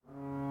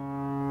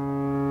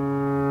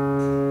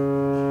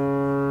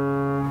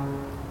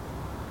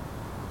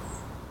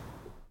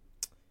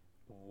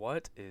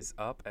What is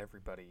up,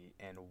 everybody,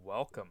 and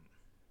welcome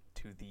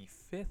to the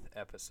 5th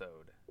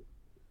episode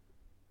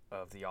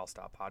of the All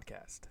Stop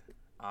Podcast.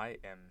 I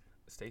am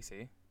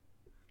Stacy.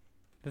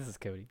 This is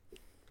Cody.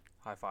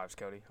 High fives,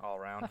 Cody. All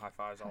around. High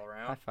fives all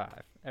around. High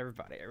five.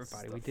 Everybody.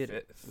 We did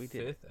it. We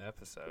did it. 5th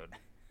episode.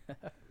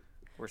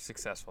 We're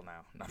successful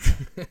now.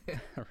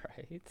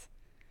 Right?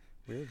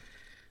 We're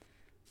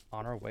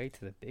on our way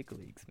to the big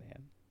leagues,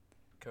 man.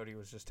 Cody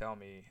was just telling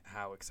me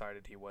how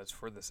excited he was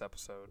for this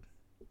episode.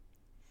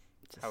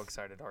 How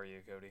excited are you,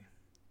 Cody?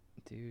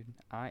 Dude,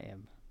 I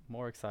am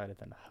more excited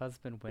than a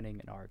husband winning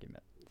an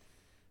argument.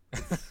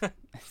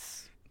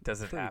 It's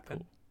Does it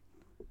happen?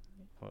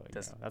 Cool. Well,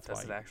 Does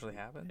it actually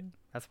happen?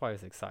 That's why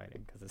it's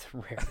exciting, because it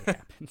rarely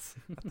happens.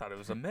 I thought it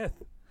was a myth.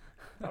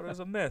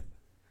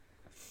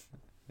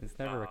 It's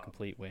never a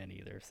complete win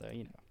either, so,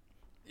 you know.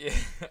 Yeah.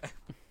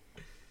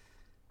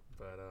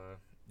 But,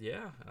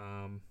 yeah.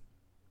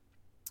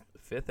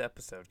 5th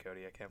episode,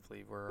 Cody. I can't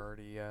believe we're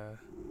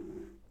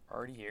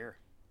already here.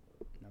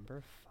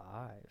 Number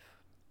 5.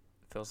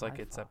 Feels like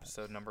it's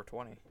episode number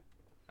 20. No,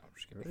 I'm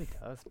just It kidding. really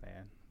does,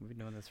 man. We've been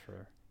doing this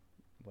for,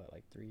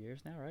 3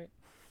 years now, right?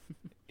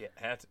 Yeah,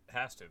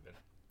 has to have been.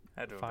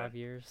 Had to have 5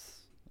 been.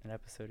 years, an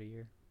episode a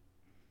year.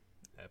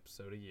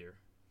 Episode a year.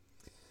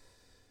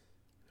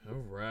 All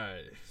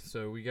right.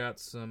 So we got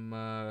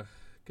some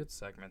good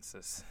segments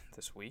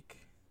this week.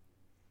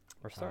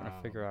 We're starting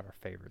to figure out our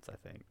favorites, I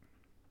think.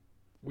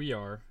 We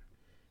are.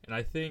 And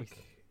I think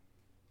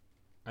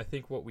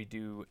what we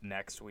do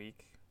next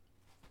week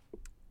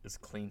is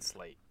clean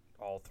slate.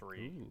 All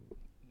 3. Ooh.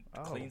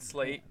 Clean Oh,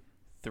 slate, man.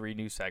 3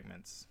 new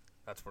segments.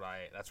 That's what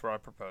I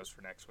propose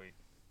for next week.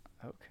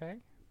 Okay.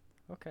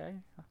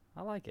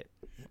 I like it.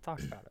 We'll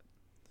talk about it.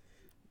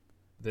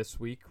 This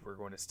week we're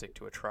going to stick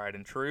to a tried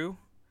and true.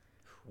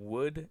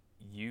 Would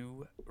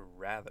you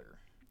rather?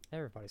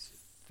 Everybody's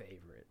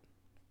favorite.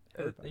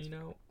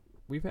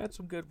 We've had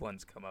some good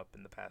ones come up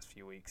in the past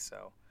few weeks,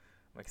 so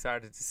I'm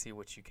excited to see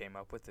what you came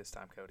up with this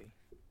time, Cody.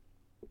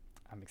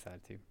 I'm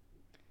excited too.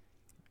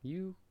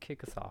 You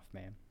kick us off,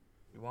 man,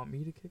 You want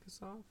me to kick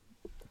us off?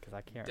 because I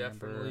can't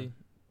Definitely remember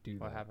do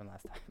what that. happened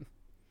last time.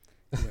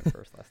 You went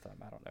first last time.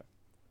 I don't know.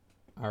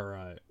 All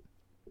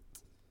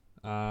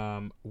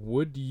right.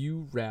 Would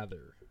you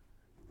rather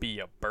be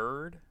a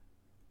bird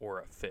or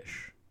a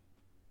fish?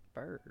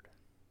 Bird.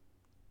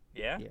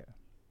 Yeah? Yeah.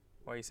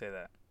 Why do you say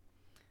that?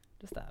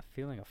 Just that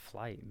feeling of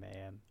flight,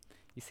 man.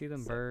 You see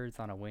them So- birds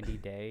on a windy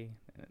day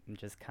and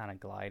just kind of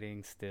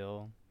gliding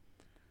still.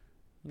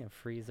 You know,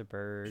 free as a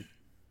bird.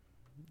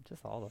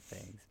 Just all the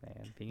things,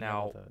 man. Being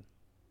Now- able to.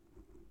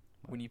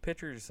 When you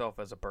picture yourself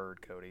as a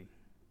bird, Cody,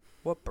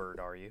 what bird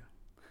are you?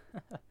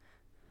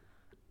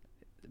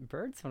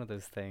 Bird's one of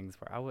those things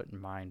where I wouldn't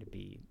mind to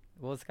be.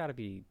 Well, it's got to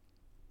be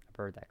a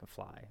bird that can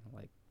fly.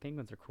 Like,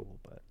 penguins are cool,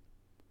 but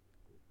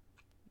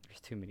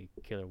there's too many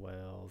killer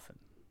whales and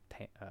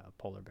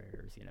polar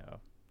bears, you know.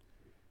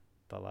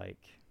 But, like,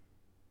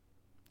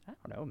 I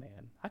don't know,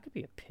 man. I could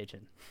be a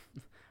pigeon.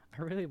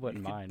 I really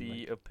wouldn't You could mind. be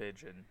like, a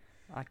pigeon.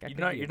 I You're could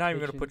not be a even going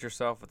to pigeon. put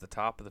yourself at the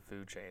top of the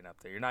food chain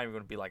up there. You're not even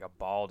going to be like a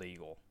bald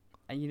eagle.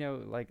 And, you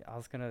know, like,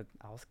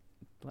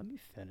 let me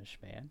finish,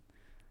 man.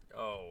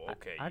 Oh,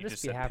 okay. I'd you just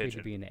just be said happy pigeon.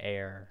 to be in the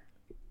air.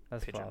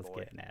 That's Pigeon what I was boy.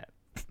 getting at.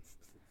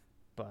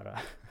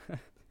 But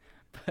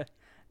but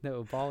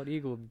no, a bald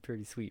eagle would be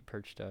pretty sweet,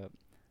 perched up,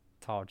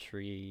 tall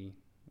tree,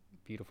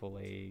 beautiful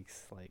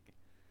lakes, like,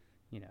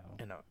 you know.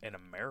 In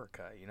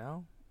America, you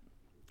know?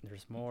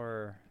 There's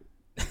more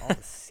all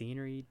the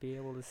scenery you'd be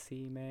able to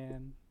see,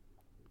 man.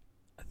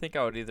 I think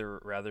I would either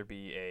rather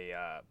be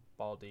a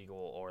bald eagle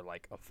or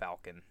like a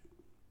falcon.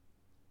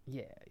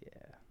 Yeah.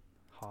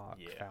 Hawk,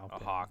 falcon.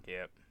 A hawk,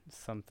 yep.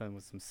 Something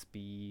with some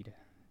speed.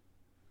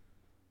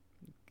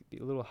 Could be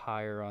a little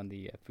higher on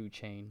the food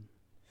chain.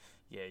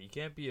 Yeah, you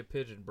can't be a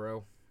pigeon,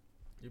 bro.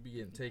 You'll be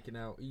getting taken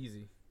out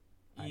easy.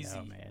 Easy. I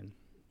know, man.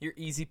 You're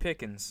easy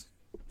pickings.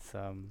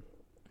 Some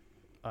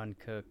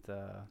uncooked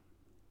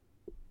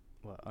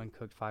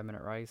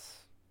 5-minute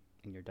rice,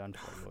 and you're done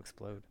for. You'll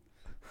explode.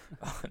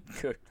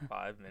 Uncooked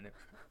 5 minutes.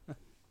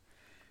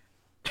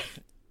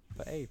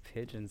 But hey,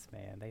 pigeons,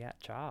 man, they got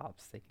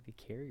jobs. They could be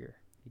carrier.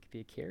 You could be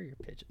a carrier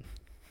pigeon.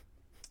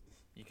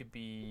 You could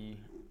be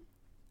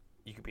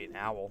an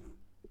owl.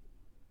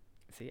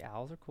 See,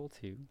 owls are cool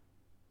too. You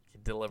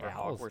could deliver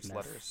Owls Hogwarts mess-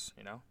 letters,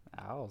 you know?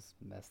 Owls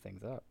mess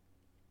things up.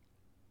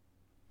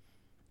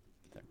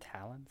 Their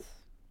talons.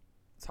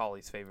 It's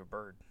Holly's favorite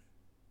bird.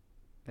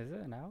 Is it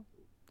an owl?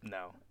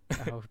 No.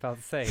 I was about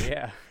to say,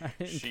 yeah. I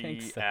didn't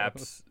think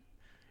so.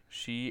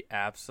 She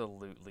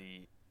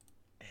absolutely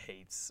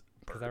hates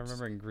birds. Because I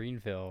remember in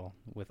Greenville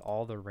with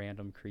all the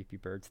random creepy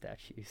bird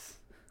statues.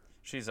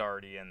 She's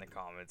already in the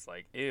comments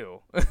like,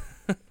 ew.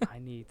 I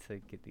need to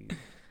get these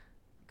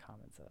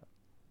comments up.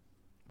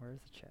 Where's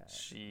the chat?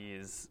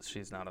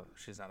 She's not a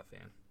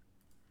fan.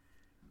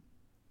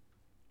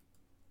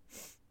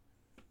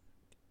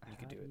 You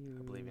can do it.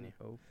 I believe in you.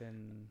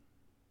 Open.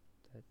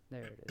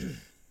 There it is.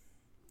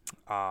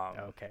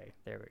 Okay,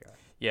 there we go.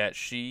 Yeah,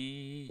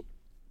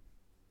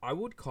 I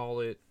would call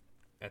it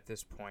at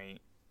this point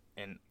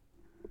an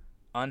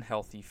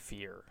unhealthy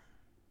fear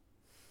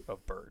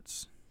of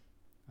birds.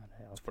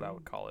 Unhealthy. That's what I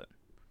would call it.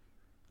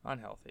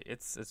 Unhealthy.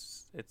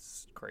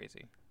 It's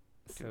crazy.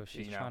 So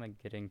she's trying to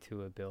get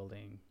into a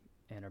building,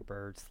 and a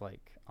bird's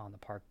like on the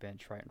park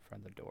bench right in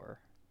front of the door.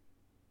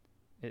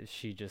 Is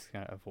she just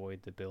gonna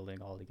avoid the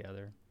building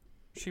altogether?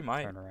 She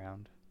might. Turn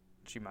around.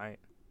 She might.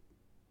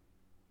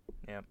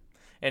 Yep.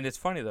 And it's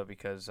funny though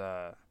because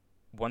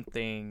one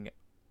thing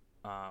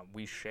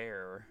we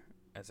share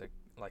as a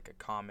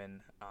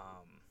common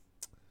how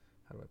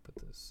do I put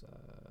this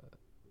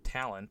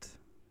talent,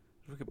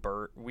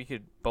 we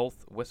could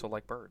both whistle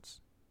like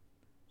birds.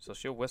 So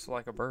she'll whistle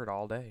like a bird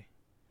all day.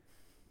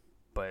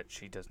 But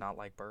she does not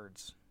like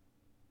birds.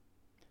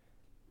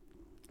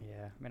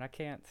 Yeah, I mean I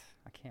can't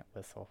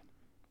whistle.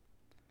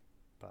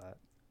 But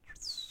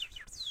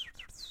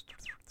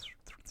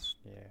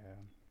yeah.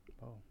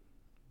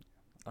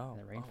 Oh,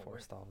 in the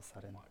rainforest all of a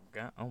sudden.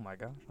 Oh my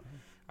gosh.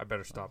 I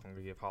better stop. I'm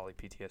going to give Holly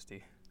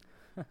PTSD.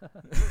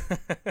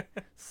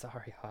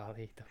 Sorry,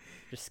 Holly.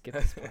 Just skip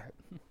this part.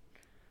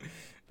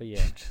 But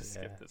yeah,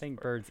 I think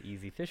birds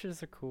easy.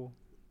 Fishes are cool,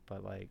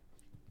 but like,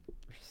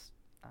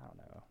 I don't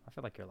know. I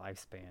feel like your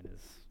lifespan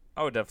is.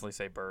 I would definitely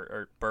say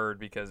bird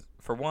because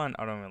for one,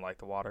 I don't even like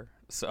the water,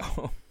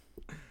 so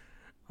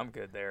I'm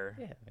good there.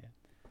 Yeah, man.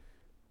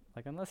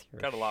 Like unless you're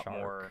got a lot shark.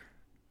 more.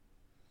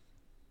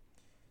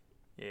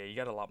 Yeah, you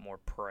got a lot more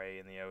prey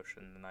in the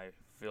ocean than I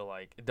feel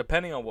like.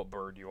 Depending on what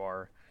bird you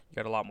are, you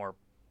got a lot more,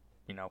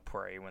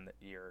 prey when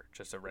you're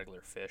just a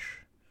regular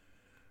fish.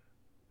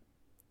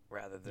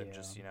 Rather than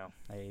just,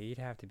 Like, you'd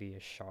have to be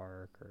a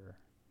shark or...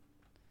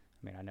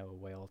 I mean, I know a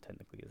whale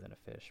technically isn't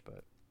a fish,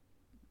 but...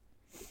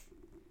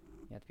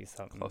 You have to be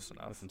something close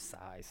enough. With some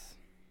size.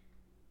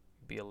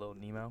 Be a little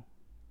Nemo.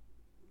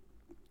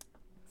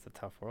 It's a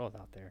tough world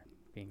out there,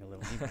 being a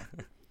little Nemo.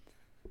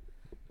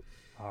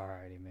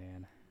 Alrighty,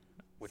 man.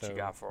 What you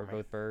got for me? We're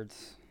both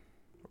birds?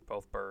 We're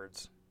both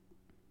birds.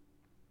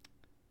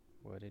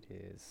 What it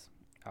is.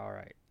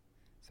 Alright.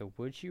 So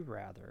would you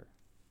rather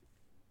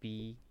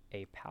be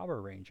a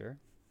Power Ranger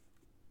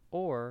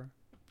or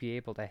be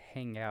able to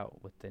hang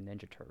out with the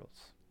Ninja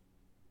Turtles?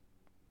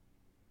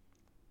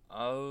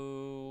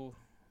 Oh,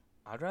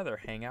 I'd rather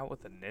hang out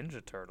with the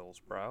Ninja Turtles,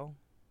 bro.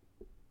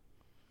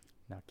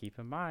 Now keep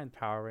in mind,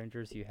 Power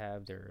Rangers, you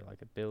have their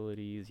like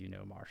abilities,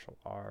 martial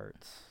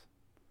arts.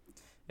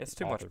 It's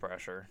too much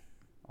pressure.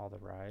 All the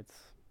rides.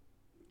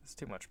 It's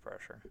too much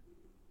pressure.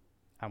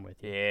 I'm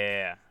with you.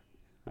 Yeah.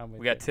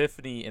 We got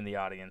Tiffany in the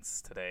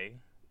audience today.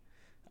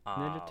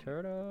 Ninja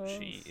Turtles.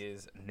 She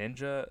is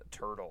Ninja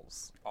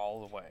Turtles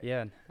all the way.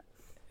 Yeah.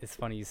 It's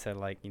funny you said,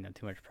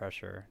 too much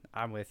pressure.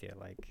 I'm with you.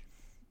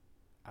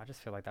 I just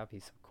feel like that'd be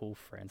some cool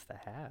friends to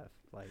have.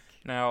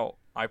 Now,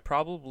 I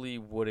probably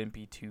wouldn't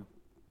be too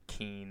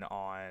keen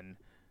on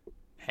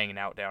hanging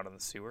out down in the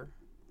sewer.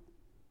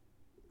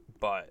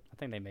 But I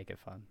think they make it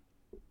fun.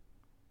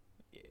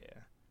 Yeah.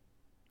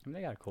 I mean,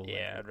 they got a cool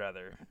Yeah, I'd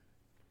rather.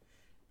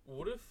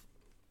 What if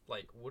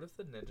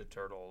the Ninja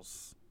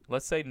Turtles,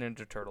 let's say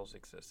Ninja Turtles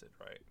existed,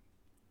 right?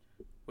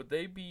 Would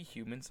they be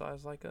human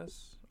size like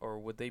us? Or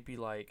would they be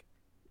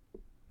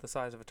the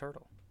size of a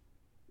turtle?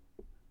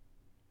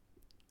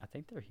 I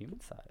think they're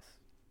human size.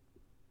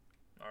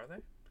 Are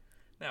they?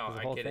 Now,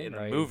 I get it in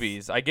the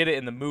movies. I get it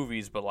in the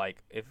movies, but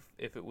if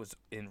it was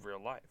in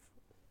real life,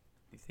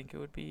 do you think it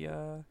would be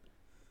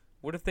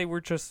what if they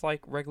were just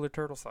regular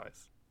turtle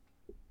size?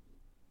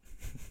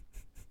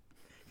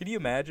 Can you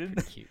imagine?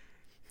 Cute.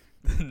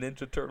 The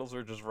Ninja Turtles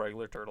are just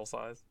regular turtle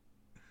size.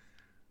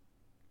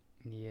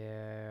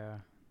 Yeah.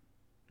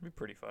 It'd be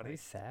pretty funny. It'd be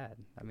sad.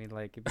 I mean,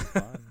 it'd be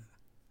fun.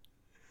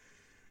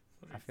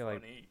 I feel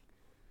funny.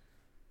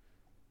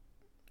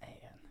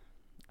 Man,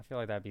 I feel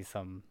like that'd be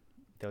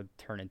they'll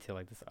turn into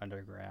this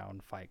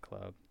underground fight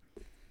club.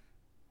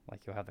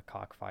 You'll have the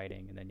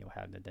cockfighting, and then you'll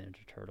have the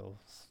Ninja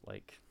Turtles,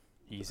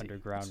 Easy.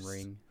 Underground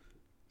ring.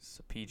 It's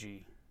a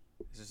PG.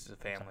 This is a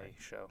family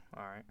show.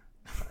 All right.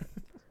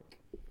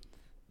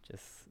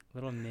 Just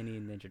little mini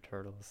Ninja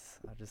Turtles.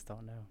 I just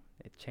don't know.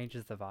 It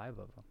changes the vibe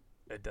of them.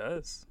 It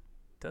does.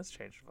 It does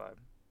change the vibe.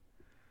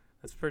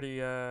 That's pretty.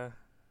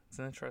 It's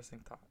an interesting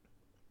thought.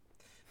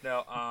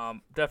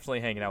 No, definitely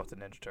hanging out with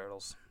the Ninja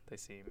Turtles. They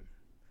seem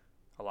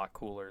a lot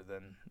cooler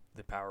than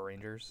the Power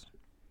Rangers.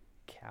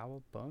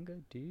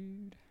 Cowabunga,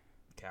 dude.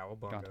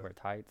 Cowabunga. You don't have to wear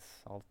tights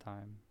all the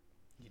time.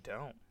 You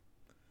don't.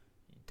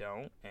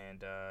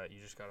 And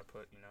you just gotta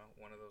put,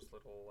 one of those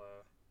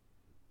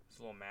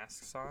little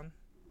masks on.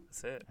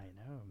 That's it. I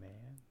know,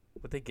 man.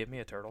 Would they give me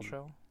a turtle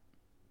shell?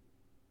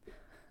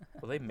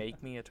 Will they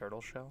make me a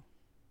turtle shell?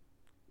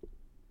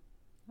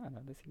 I don't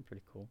know. They seem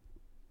pretty cool.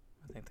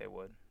 I think they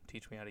would.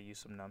 Teach me how to use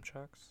some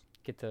nunchucks.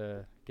 Get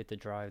to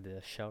drive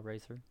the Shell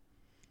Racer.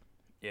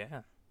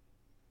 Yeah.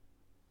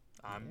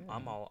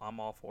 I'm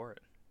all for it.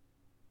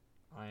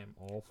 I am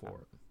all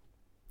for it.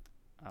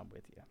 I'm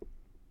with you.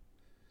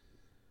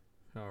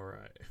 All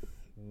right.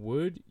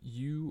 Would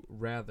you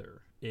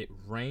rather it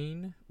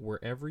rain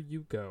wherever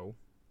you go,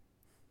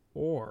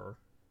 or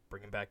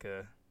bringing back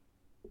an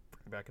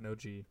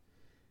OG,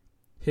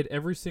 hit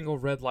every single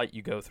red light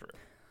you go through?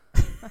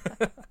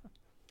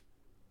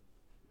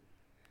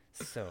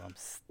 So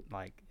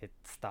like it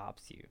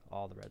stops you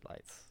all the red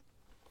lights.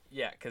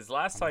 Yeah, because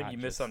last I'm time not you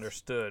just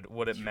misunderstood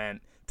what it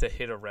meant to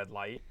hit a red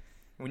light.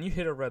 When you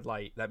hit a red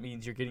light, that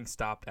means you're getting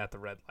stopped at the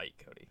red light,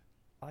 Cody.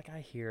 like I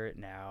hear it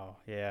now.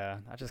 Yeah,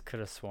 I just could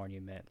have sworn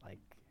you meant like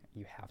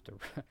you have to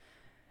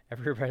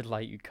every red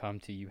light you come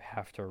to, you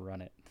have to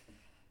run it.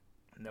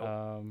 Nope.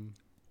 Um,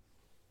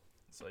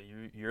 So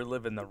you're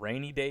living the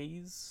rainy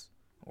days,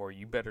 or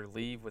you better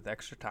leave with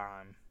extra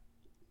time.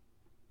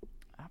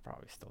 I'll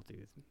probably still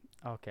do.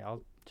 Okay,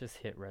 I'll just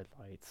hit red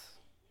lights.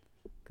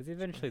 Because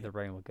eventually the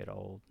rain will get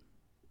old.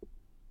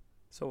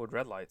 So would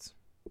red lights.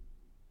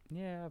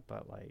 Yeah,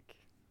 but like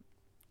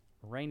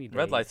rainy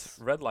days.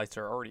 Red lights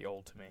are already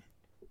old to me.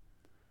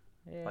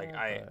 Yeah, Like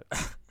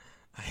but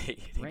I hate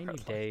hitting rainy red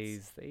lights.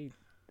 days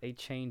they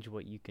change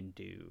what you can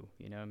do.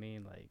 You know what I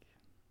mean? Like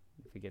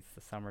if it gets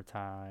to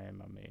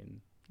summertime, I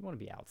mean you want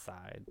to be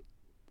outside.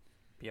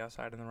 Be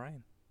outside in the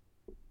rain.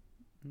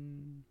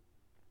 Mm,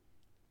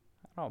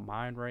 I don't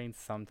mind rain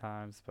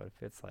sometimes, but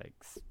if it's like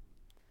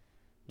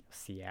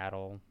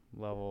Seattle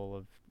level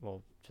of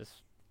well,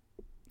 just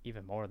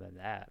even more than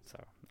that. So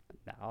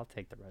nah, I'll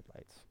take the red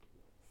lights.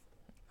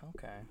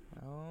 Okay.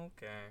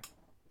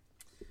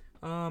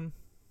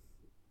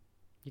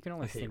 You can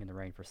only I hate- sing in the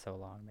rain for so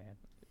long,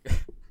 man.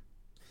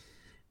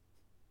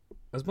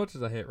 As much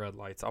as I hate red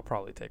lights, I'll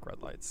probably take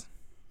red lights.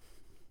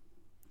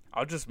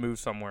 I'll just move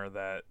somewhere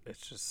that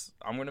it's just.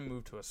 I'm gonna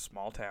move to a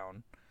small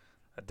town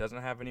that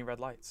doesn't have any red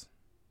lights.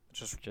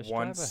 Just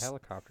drive a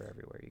helicopter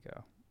everywhere you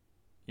go.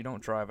 You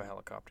don't drive a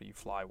helicopter, you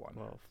fly one.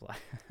 Well, fly.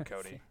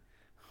 Cody.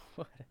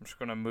 What? I'm just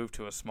gonna move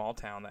to a small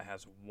town that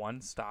has one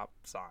stop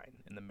sign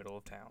in the middle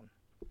of town.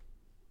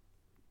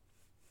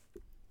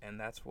 And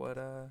that's what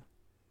That's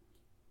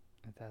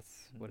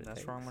what it that's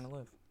takes. where I'm gonna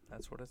live.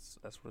 That's what it's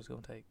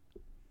gonna take.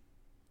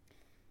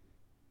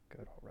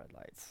 Good old red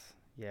lights.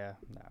 Yeah,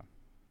 no.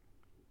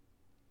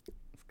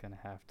 It's gonna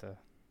have to.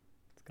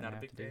 It's gonna Not a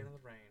have big to do. fan of the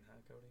rain, huh,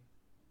 Cody?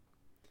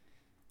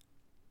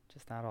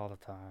 Just not all the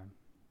time.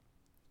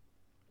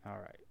 All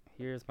right.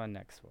 Here's my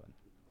next one.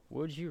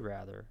 Would you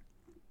rather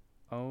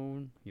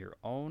own your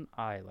own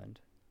island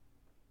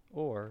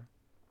or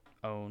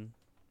own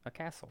a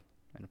castle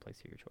in a place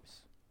of your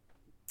choice?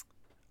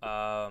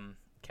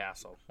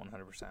 Castle,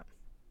 100%.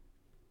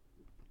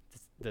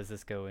 Does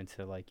this go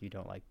into like you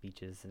don't like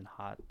beaches and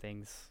hot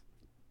things?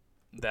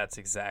 That's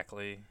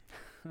exactly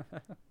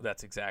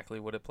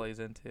what it plays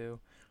into.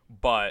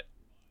 But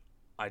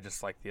I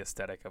just like the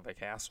aesthetic of a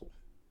castle.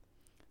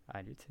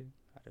 I do too.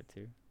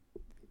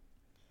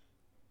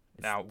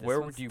 Now, This where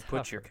one's would you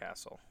put your tougher.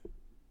 castle?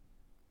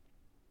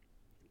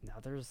 Now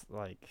there's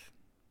like,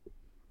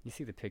 you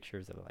see the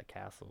pictures of like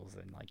castles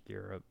in like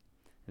Europe,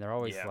 and they're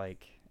always Yeah.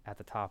 like at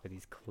the top of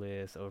these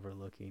cliffs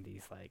overlooking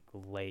these like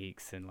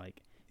lakes, and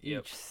like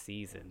Yep. each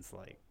season's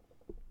like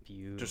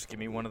beautiful. Just give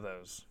me one of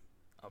those.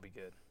 I'll be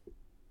good.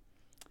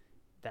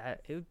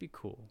 That it would be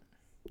cool,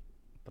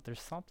 but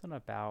there's something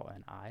about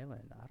an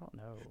island. I don't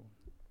know.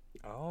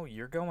 Oh,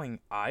 you're going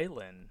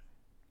island.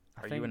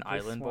 I Are you think an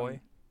this island boy?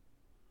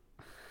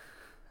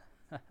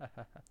 Of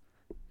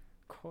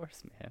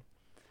course, man.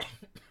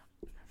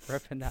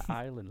 Repping that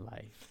island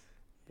life.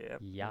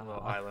 Yep. Yeah.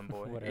 Little island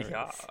boy. Whatever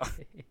Yeah.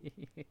 they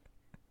say.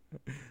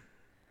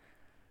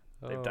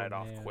 They Oh, died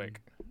off man.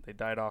 quick. They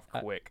died off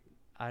quick.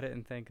 I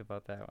didn't think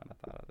about that when I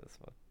thought of this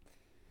one.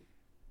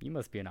 You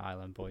must be an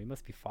island boy. You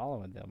must be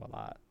following them a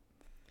lot.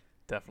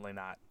 Definitely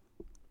not.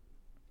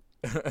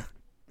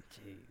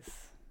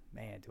 Jeez.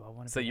 Man, do I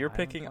want to So be an you're island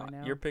picking boy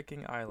now? you're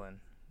picking island.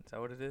 Is that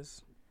what it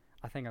is?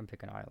 I think I'm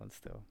picking island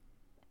still.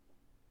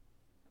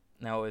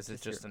 Now, is it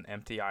Just your- just an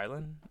empty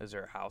island? Is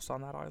there a house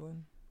on that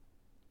island?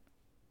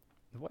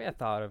 The way I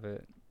thought of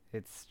it,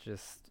 it's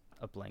just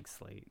a blank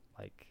slate.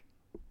 Like,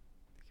 it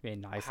could be a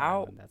nice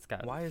How- island that's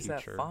got Why is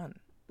that future. fun?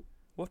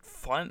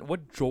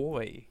 What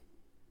joy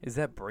is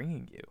that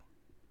bringing you?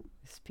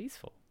 It's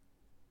peaceful.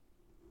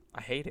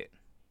 I hate it.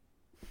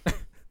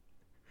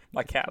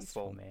 My It's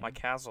peaceful, castle, man. my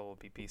castle will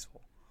be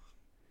peaceful.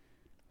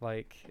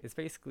 Like, it's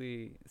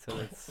basically, so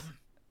it's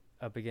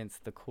up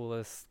against the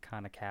coolest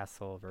kind of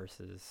castle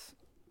versus,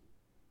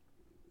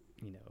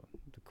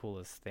 the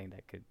coolest thing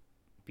that could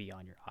be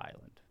on your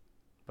island.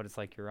 But it's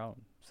like your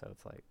own. So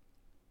it's like,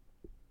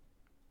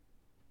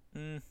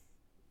 Mm.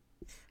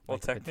 Well,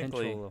 like the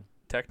technically, potential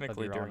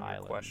technically your own during your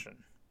island.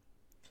 question,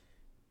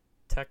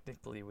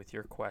 technically with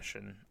your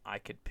question, I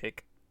could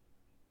pick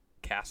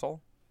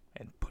castle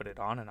and put it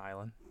on an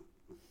island.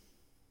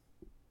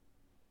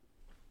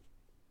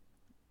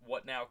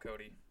 What now,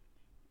 Cody?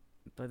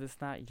 But it's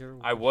not your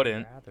I would you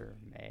wouldn't. rather,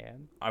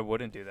 man. I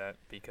wouldn't do that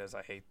because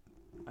I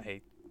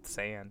hate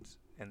sand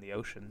and the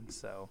ocean,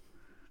 so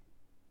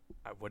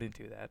I wouldn't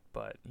do that.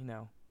 But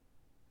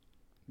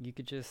You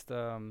could just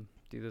do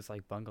those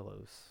like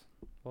bungalows.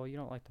 Well, you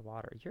don't like the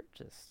water. You're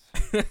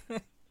just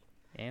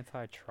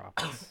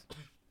anti-tropics.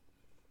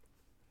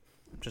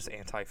 just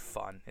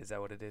anti-fun. Is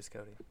that what it is,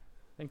 Cody? I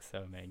think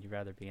so, man. You'd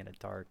rather be in a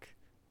dark,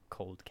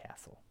 cold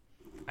castle.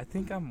 I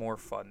think I'm more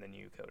fun than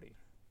you, Cody.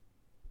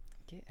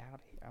 Get out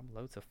of here. I'm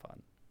loads of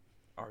fun.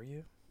 Are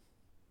you?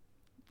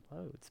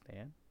 Loads,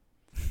 man.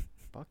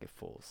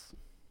 Bucketfuls.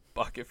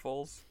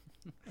 Bucketfuls?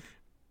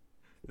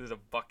 Is it a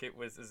bucket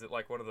with? Is it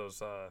like one of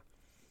those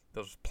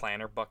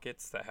planter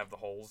buckets that have the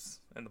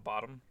holes in the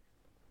bottom?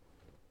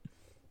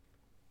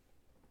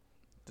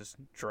 Just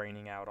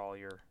draining out all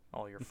your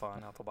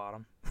fun out the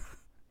bottom.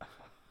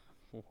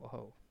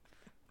 Whoa.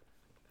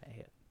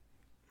 Man.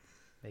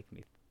 Make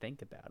me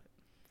think about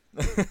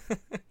it.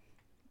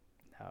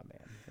 No,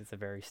 man. It's a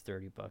very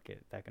sturdy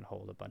bucket that can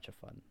hold a bunch of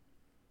fun.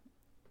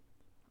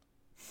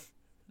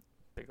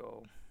 Big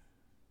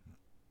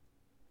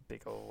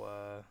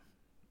ol'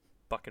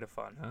 bucket of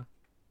fun, huh?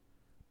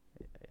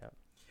 Yeah.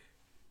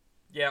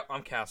 Yeah,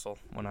 I'm Castle,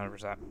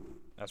 100%.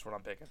 That's what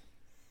I'm picking.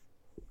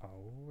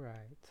 All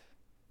right.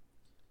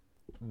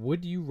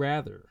 Would you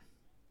rather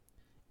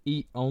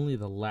eat only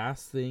the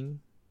last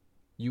thing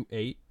you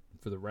ate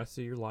for the rest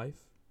of your life,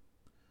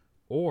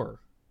 or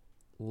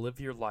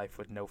Live your life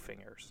with no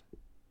fingers.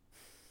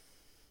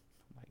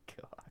 Oh my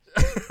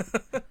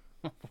god.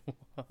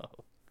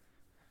 Whoa.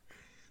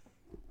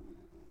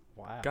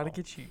 Wow. Gotta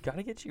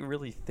get you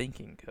really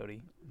thinking,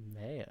 Cody.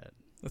 Man.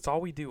 That's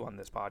all we do on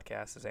this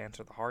podcast is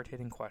answer the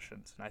hard-hitting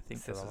questions, and I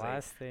think So this the is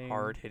last a thing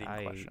hard-hitting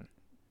I question.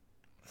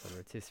 So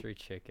rotisserie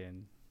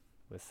chicken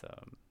with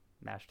some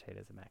mashed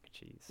potatoes and mac and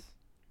cheese.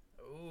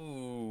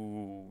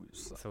 Ooh,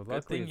 So good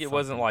luckily thing it's it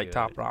wasn't something like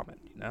top good. ramen,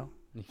 you know.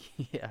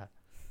 Yeah.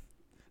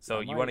 So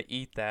I you want might- to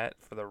eat that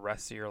for the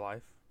rest of your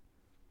life?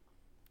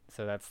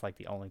 So that's like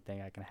the only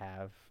thing I can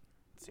have.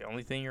 It's the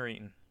only thing you're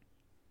eating.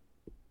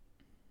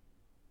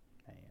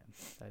 Man,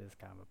 that is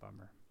kind of a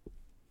bummer.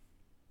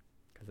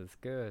 Because it's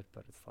good,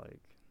 but it's like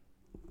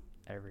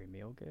every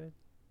meal good.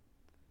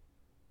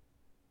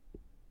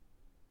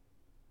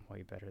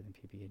 Way better than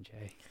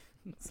PB&J.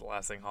 That's the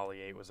last thing Holly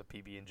ate was a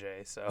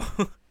PB&J. So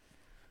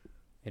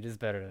It is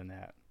better than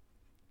that.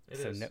 it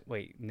so is.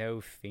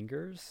 no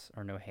fingers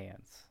or no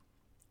hands?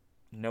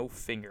 No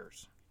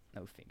fingers.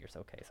 No fingers.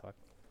 Okay, so I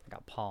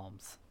got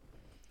palms.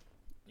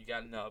 You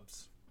got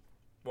nubs.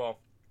 Well,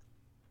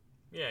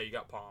 yeah, you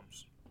got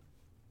palms.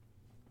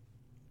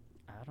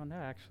 I don't know,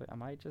 actually. I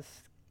might just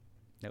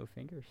no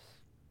fingers.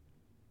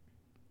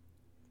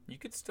 You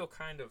could still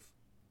kind of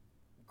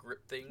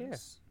grip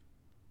things.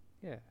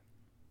 Yeah.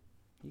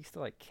 You can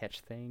still like catch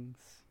things.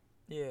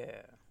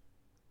 Yeah.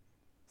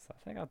 So I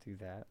think I'll do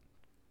that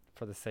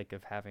for the sake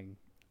of having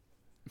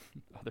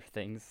other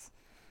things.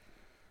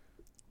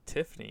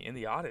 Tiffany in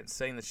the audience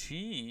saying that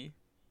she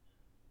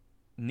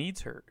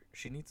needs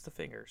the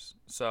fingers.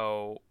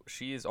 So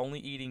she is only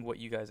eating what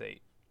you guys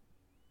ate.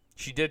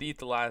 She did eat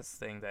the last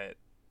thing that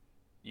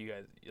you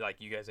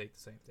guys ate the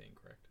same thing,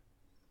 correct?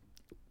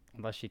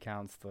 Unless she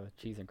counts the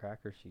cheese and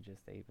crackers she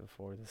just ate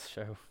before this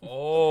show.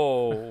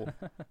 Oh.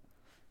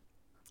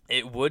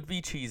 It would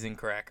be cheese and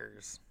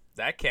crackers.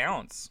 That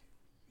counts.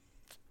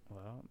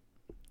 Well,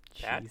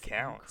 That cheese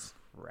counts.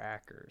 and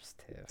crackers,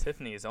 Tiff.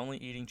 Tiffany is only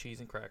eating cheese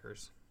and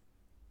crackers.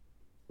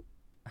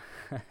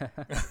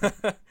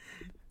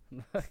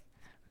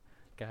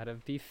 Gotta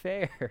be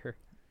fair.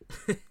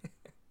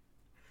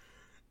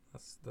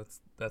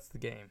 That's the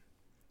game.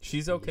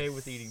 She's okay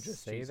with eating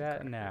just say cheese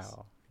that and crackers.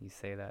 now. You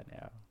say that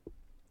now.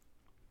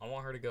 I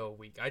want her to go a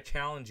week. I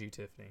challenge you,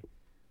 Tiffany.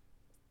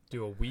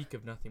 Do a week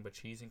of nothing but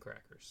cheese and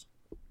crackers.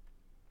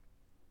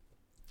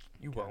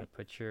 You Gotta won't.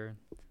 put your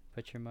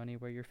money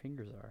where your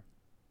fingers are.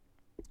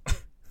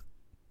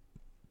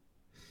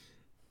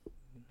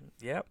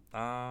 Yep.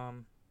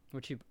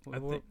 What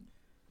think-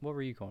 what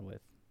were you going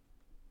with?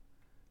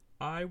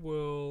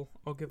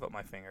 I'll give up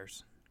my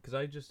fingers because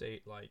I just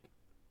ate like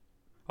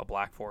a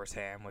Black Forest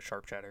ham with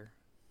sharp cheddar.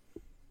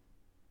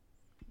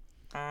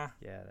 Yeah,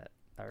 that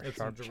our It's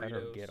some sharp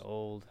cheddar would get Doritos.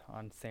 old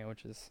on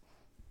sandwiches.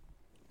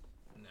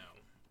 No.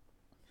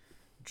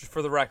 Just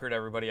for the record,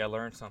 everybody, I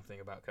learned something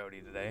about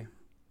Cody today.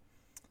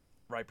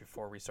 Right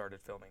before we started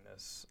filming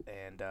this,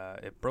 and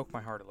it broke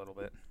my heart a little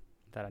bit.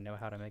 That I know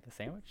how to make a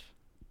sandwich.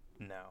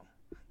 No,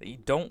 that you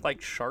don't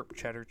like sharp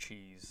cheddar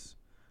cheese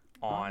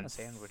on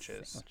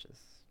sandwiches.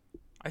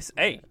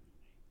 Hey,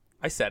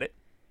 I said it.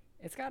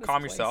 It's got its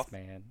Calm place, yourself.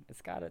 man.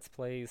 It's got its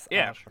place.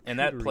 Yeah, on the and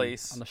that charcuterie,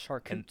 place- on the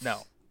And charcuterie.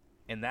 no,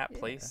 and that Yeah.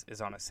 place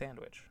is on a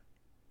sandwich.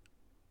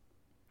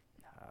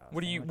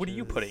 What are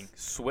you putting?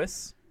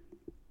 Swiss?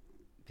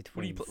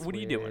 Between what are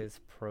you doing? Swiss,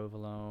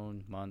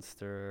 provolone,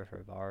 Munster,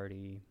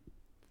 Havarti.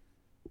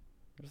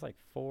 There's like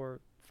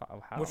 4,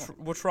 5. How?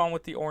 What's wrong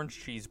with the orange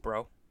cheese,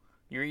 bro?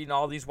 You're eating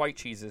all these white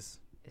cheeses.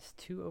 It's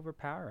too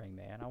overpowering,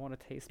 man. I want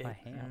to taste my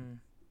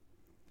ham.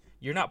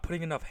 You're not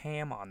putting enough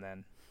ham on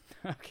then.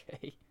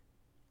 Okay.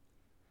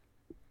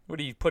 What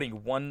are you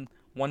putting? One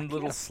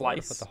little With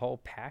slice? the whole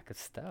pack of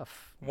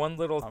stuff. One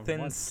little on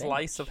thin one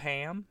slice of sandwich.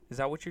 ham? Is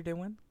that what you're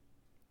doing?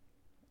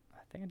 I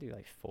think I do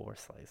like 4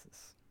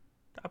 slices.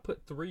 I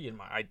put 3 in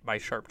my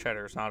sharp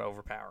cheddar. Is not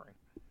overpowering.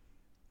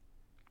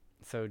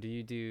 So do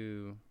you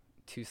do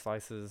 2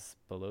 slices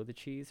below the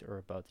cheese or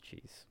above the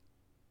cheese?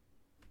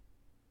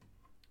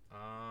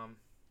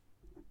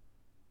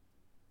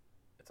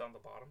 It's on the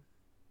bottom,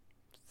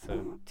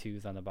 So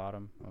 2's on the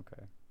bottom.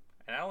 Okay.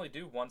 And I only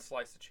do one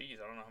slice of cheese.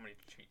 I don't know how many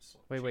cheese.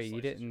 Wait, cheese wait, you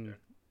slices didn't. doing.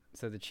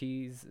 So the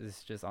cheese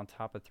is just on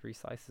top of 3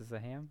 slices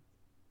of ham?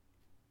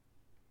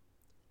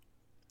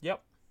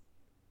 Yep.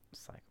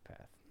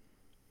 Psychopath.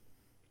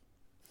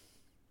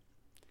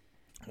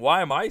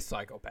 Why am I a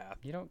psychopath?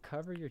 You don't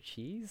cover your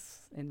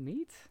cheese in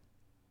meat?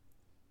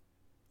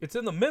 It's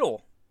in the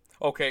middle.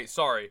 Okay,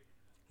 sorry.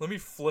 Let me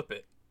flip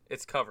it.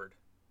 It's covered.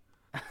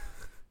 It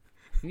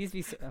needs to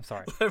be. I'm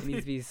sorry. Let It needs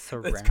to be it's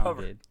surrounded.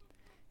 covered.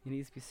 It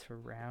needs to be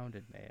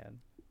surrounded, man.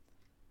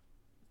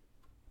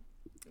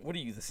 What are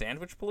you, the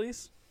sandwich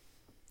police?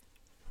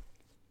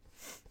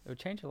 It would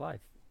change your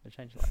life. It would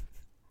change your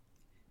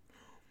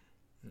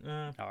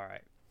life. All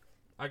right.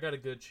 I got a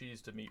good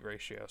cheese to meat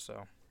ratio,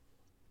 so.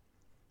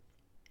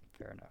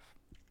 Fair enough.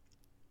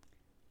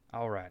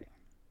 Alrighty.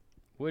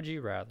 Would you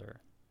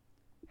rather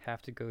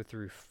have to go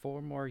through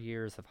 4 more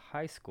years of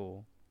high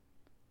school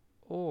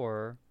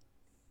or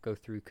go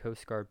through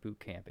Coast Guard boot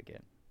camp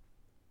again?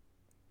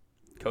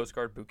 Coast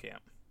Guard boot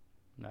camp.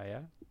 No,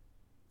 yeah?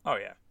 Oh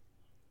yeah.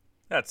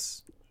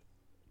 That's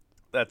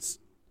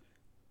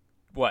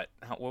what?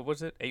 What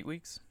was it? 8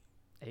 weeks?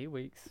 8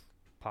 weeks,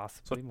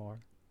 possibly more.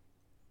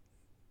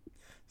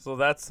 So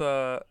that's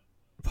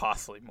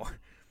possibly more.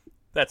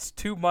 That's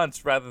 2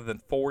 months rather than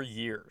 4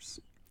 years.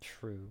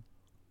 True.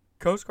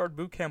 Coast Guard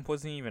boot camp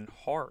wasn't even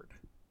hard.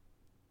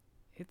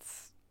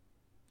 It's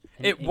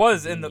It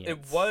was in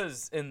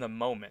the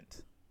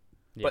moment.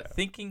 Yeah. But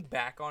thinking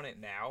back on it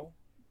now,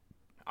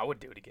 I would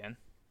do it again.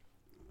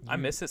 I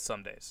miss it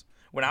some days.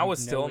 When I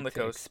was still in the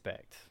Coast,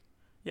 expect.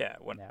 yeah,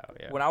 when Yeah.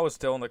 I was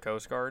still in the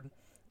Coast Guard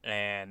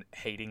and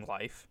hating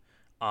life,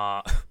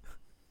 I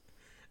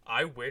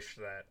wish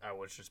that I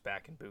was just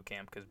back in boot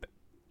camp, because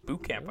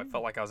boot camp, I Really?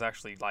 felt like I was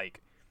actually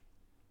like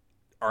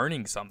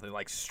earning something,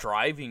 like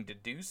striving to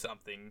do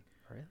something.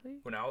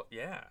 Really?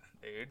 Yeah,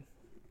 dude,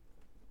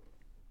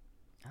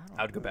 don't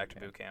I would go know, back to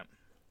man. boot camp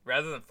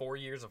rather than 4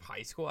 years of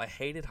high school. I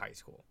hated high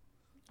school.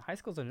 High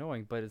school's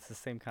annoying, but it's the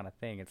same kind of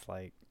thing. It's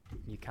like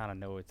you kind of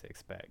know what to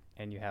expect,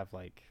 and you have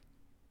like,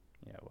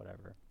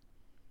 whatever.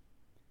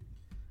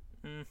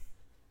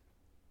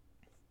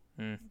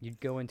 You'd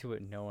go into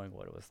it knowing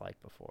what it was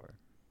like before.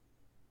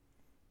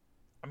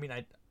 I mean,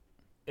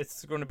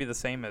 it's going to be the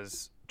same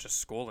as just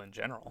school in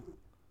general.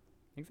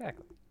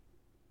 Exactly.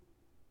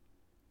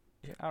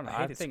 Yeah, I don't know.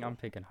 I hated think school. I'm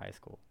picking high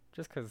school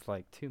just because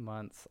like 2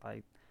 months.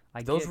 I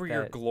Those get were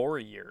your that-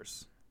 glory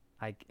years.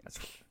 I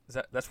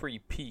That's where you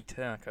peaked,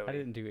 huh, Cody? I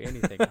didn't do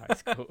anything in high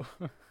school.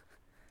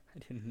 I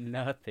did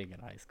nothing in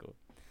high school.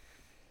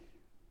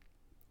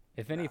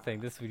 If anything,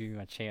 this would be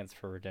my chance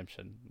for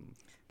redemption.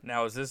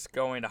 Now, is this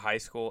going to high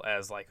school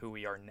as like who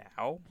we are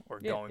now, or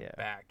Yeah, going yeah.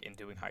 back and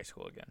doing high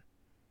school again?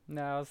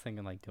 No, I was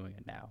thinking like doing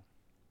it now.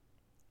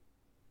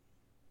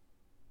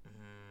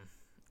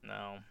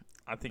 No,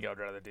 I think I'd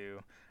rather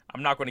do.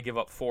 I'm not going to give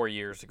up 4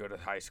 years to go to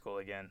high school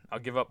again. I'll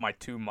give up my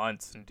 2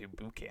 months and do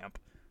boot camp.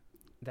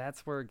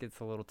 That's where it gets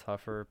a little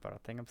tougher, but I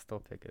think I'm still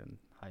picking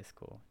high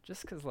school.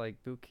 Just because,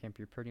 like, boot camp,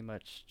 you're pretty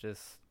much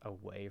just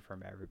away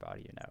from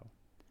everybody,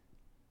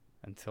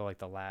 until, like,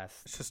 the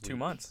last It's just 2 week.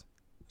 months.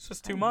 It's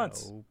just I 2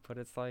 months. know, but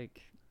it's,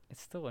 like,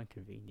 it's still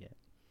inconvenient.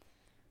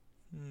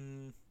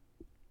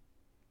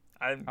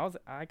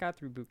 I got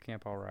through boot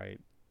camp all right.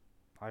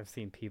 I've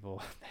seen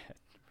people that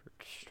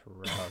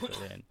were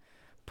struggling.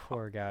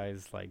 Poor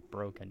guys, like,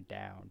 broken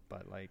down.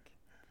 But, like,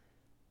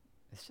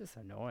 it's just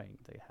annoying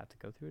to have to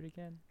go through it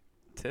again.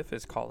 Tiff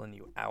is calling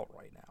you out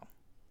right now.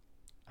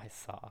 I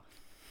saw.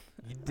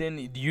 You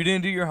didn't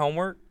do your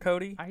homework,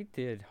 Cody? I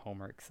did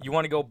homework. You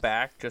want to go sometimes.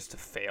 back just to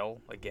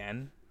fail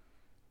again?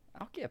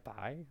 I'll get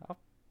by. I'll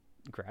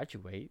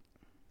graduate.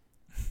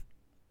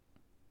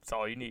 That's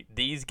all you need.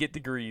 These get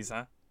degrees,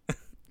 huh?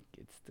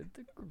 Gets the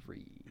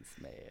degrees,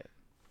 man.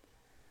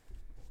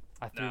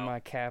 I threw No. my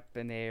cap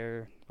in the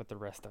air with the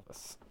rest of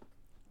us.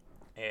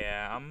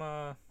 Yeah,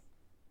 I'm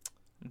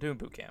doing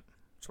boot camp.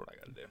 That's what I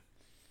got to do.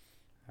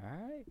 All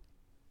right.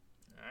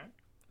 All right.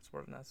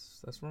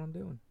 That's what I'm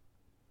doing.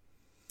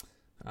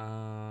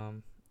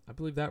 I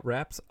believe that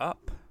wraps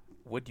up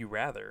Would You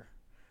Rather.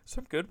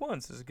 Some good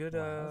ones. There's a good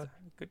Wow.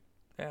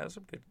 yeah,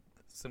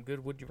 some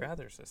good Would You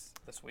Rathers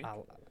this week.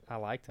 I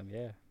liked them,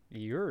 yeah.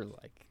 You're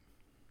like,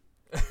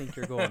 I think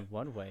you're going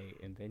one way,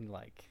 and then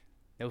like,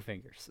 no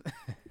fingers.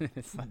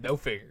 It's like, No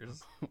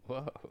figures.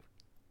 whoa.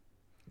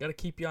 Got to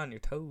keep you on your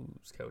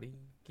toes, Cody.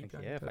 Keep Like, you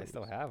on yeah, your if I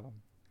still toes. have them.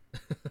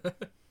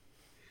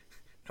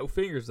 No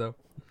fingers though.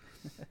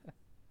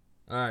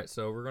 All right,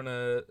 so we're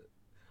gonna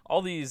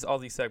all these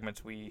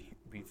segments we've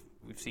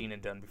seen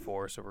and done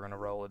before, so we're gonna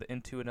roll it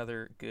into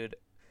another good,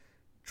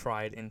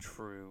 tried and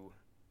true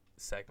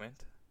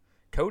segment.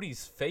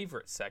 Cody's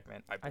favorite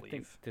segment, I I think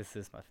believe. this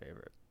is my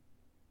favorite.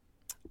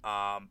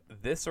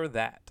 This or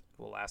that.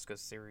 We'll ask a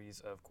series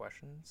of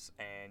questions,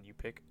 and you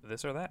pick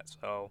this or that.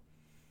 So,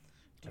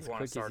 do As you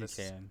want to quick start as us?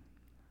 you can.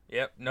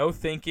 Yep, no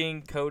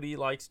thinking. Cody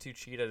likes to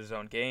cheat at his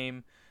own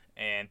game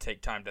and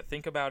take time to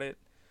think about it.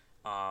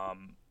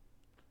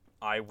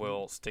 I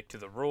will stick to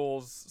the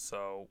rules,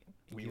 so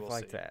we You will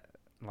like see. to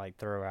like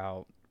throw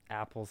out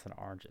apples and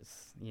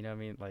oranges. You know what I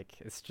mean? Like,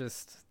 it's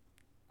just,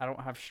 I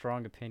don't have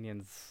strong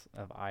opinions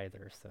of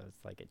either, so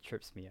it's like it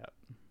trips me up.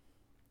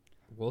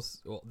 Well,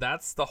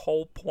 That's the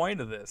whole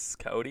point of this,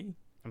 Cody.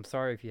 I'm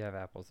sorry if you have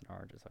apples and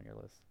oranges on your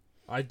list.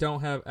 I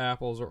don't have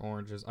apples or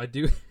oranges. I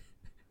do.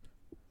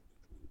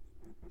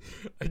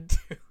 I do.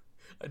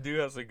 I do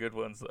have some good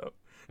ones though.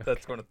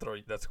 That's gonna throw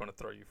you. That's gonna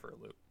throw you for a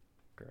loop.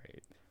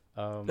 Great.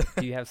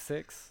 Do you have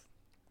 6?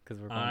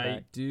 Because we're going I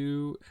back.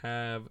 do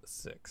have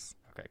 6.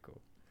 Okay,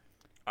 cool.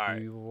 All right.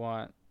 Do you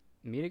want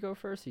me to go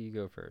first, or you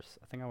go first?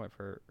 I think I went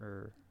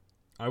for.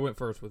 I went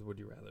first with Would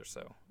You Rather.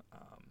 So,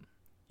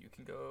 you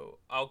can go.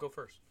 I'll go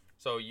first.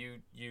 So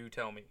you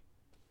tell me.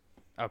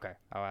 Okay,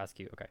 I'll ask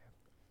you. Okay.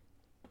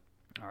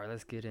 All right,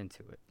 let's get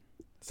into it.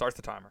 Start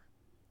the timer.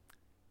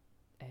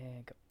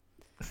 And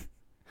go.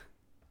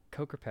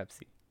 Coke or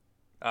Pepsi?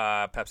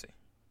 Pepsi.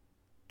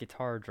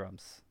 Guitar or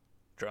drums?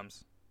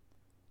 Drums.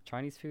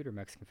 Chinese food or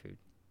Mexican food?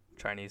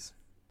 Chinese.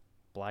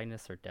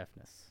 Blindness or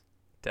deafness?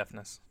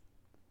 Deafness.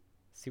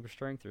 Super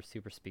strength or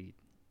super speed?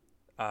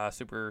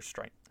 Super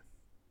strength.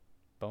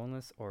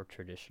 Boneless or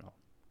traditional?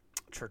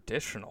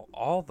 Traditional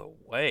all the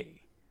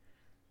way.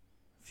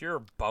 If you're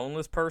a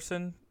boneless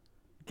person,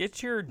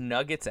 get your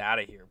nuggets out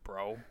of here,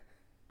 bro.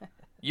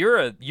 You're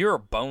a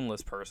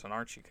boneless person,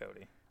 aren't you,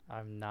 Cody?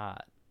 I'm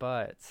not,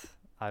 but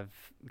I've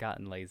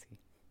gotten lazy.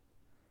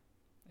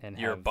 And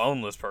You're a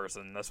boneless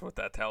person. That's what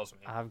that tells me.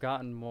 I've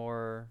gotten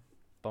more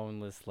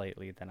boneless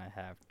lately than I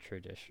have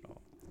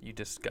traditional. You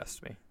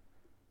disgust me.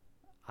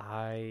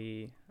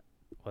 I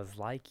was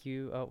like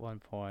you at one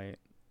point,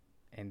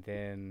 and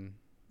then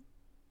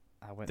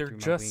I went They're through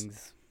just- my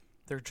wings.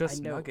 They're just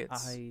I know,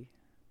 nuggets. I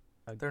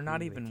They're not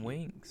agree with even you.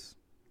 wings.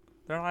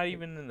 They're not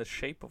even in the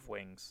shape of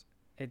wings.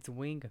 It's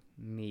wing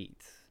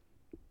meat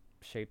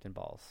shaped in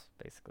balls,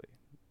 basically.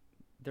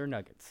 They're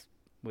nuggets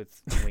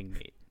with wing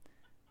meat.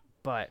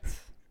 But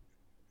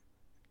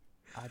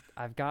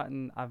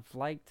I've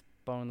liked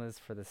boneless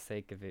for the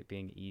sake of it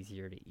being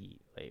easier to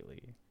eat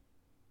lately.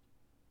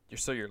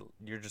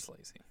 You're just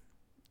lazy.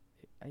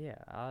 Yeah,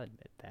 I'll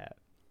admit that.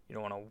 You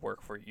don't want to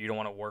work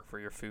for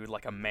your food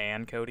like a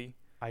man, Cody.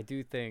 I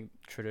do think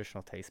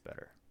traditional tastes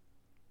better.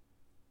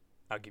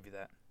 I'll give you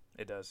that.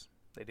 It does.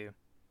 They do.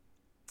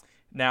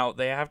 Now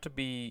they have to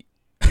be.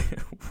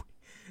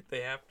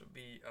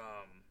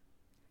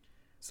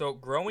 So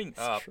growing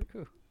up, It's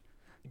true.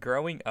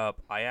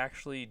 I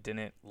actually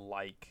didn't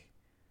like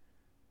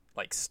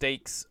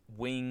steaks,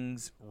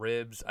 wings,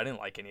 ribs. I didn't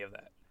like any of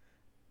that.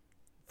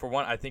 For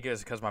one, I think it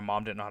was because my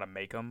mom didn't know how to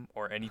make them,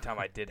 or anytime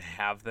I did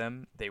have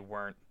them, they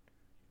weren't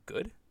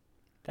good.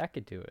 That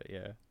could do it,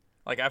 yeah.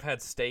 Like I've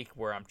had steak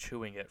where I'm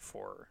chewing it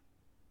for,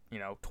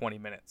 20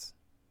 minutes.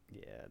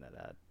 Yeah,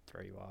 that'd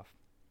throw you off.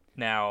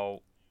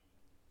 Now,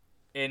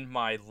 in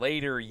my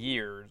later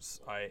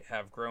years, I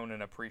have grown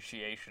an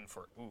appreciation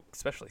for,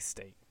 especially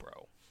steak,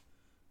 bro.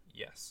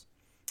 Yes.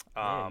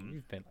 Yeah,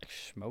 you've been like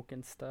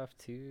smoking stuff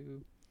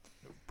too.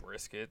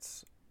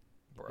 Briskets,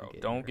 You've been bro.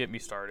 getting Don't your- get me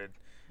started.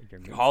 your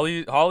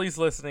meat. Holly's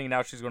listening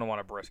now. She's gonna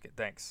want a brisket.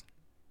 Thanks.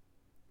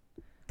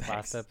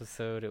 Last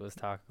episode it was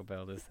Taco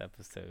Bell. This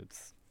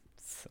episode's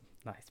some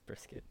nice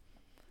brisket.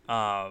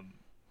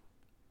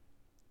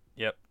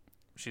 Yep.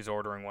 She's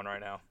ordering one right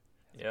now.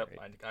 That's Yep.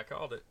 great. I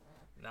called it.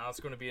 Now it's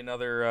going to be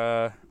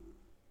another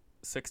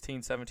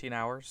 16, 17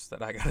 hours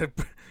that I got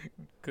to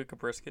cook a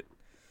brisket.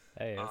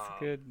 Hey, it's Um,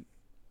 good.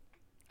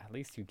 At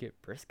least you get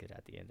brisket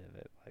at the end of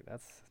it. Like,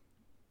 that's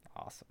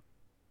awesome.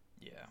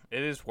 Yeah,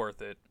 it is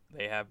worth it.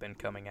 They have been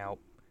coming out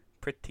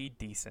pretty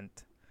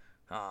decent.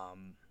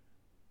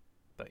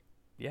 But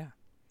yeah.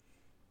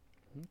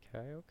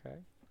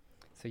 Okay.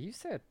 So you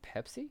said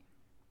Pepsi?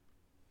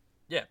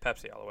 Yeah,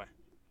 Pepsi all the way.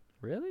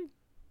 Really?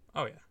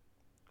 Oh, yeah.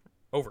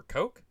 Over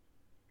Coke?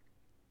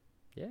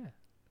 Yeah.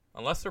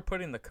 Unless they're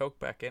putting the Coke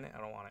back in it, I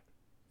don't want it.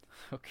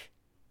 Okay.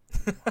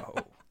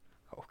 Whoa.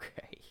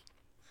 Okay.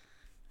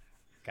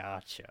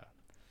 Gotcha.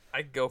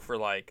 I'd go for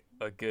like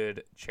a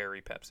good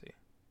cherry Pepsi.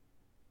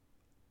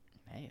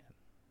 Man.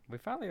 We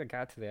finally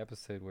got to the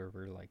episode where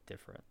we're like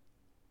different.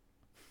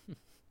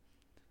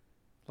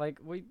 I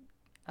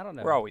don't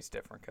know. We're always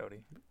different,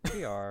 Cody.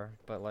 We are,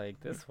 but like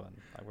this one,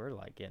 like we're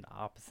like in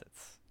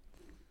opposites.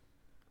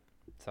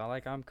 So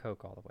I'm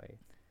Coke all the way.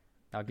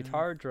 Now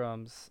guitar,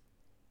 drums,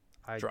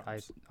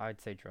 Drums. I'd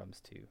say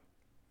drums too.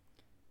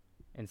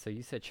 And so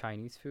you said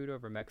Chinese food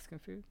over Mexican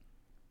food?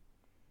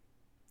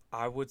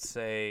 I would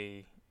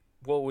say,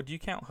 well, would you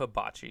count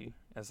hibachi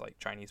as like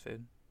Chinese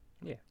food?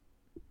 Yeah.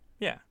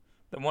 Yeah.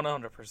 Then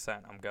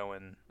 100% I'm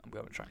going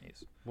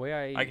Chinese.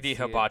 Way I could eat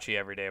see it, hibachi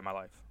every day of my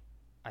life.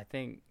 I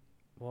think,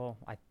 well,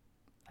 I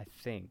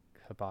think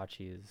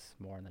hibachi is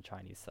more on the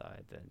Chinese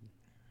side than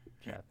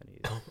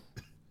Japanese.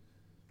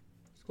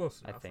 It's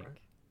close I enough, think. right?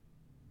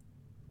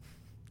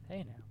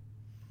 Hey now.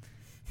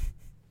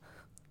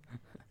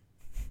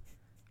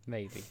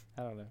 Maybe.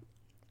 I don't know.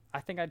 I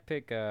think I'd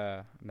pick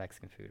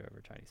Mexican food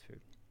over Chinese food.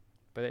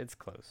 But it's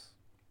close.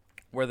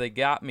 Where they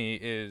got me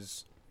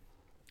is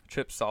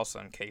chips,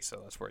 salsa, and queso.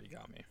 That's where you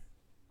got me.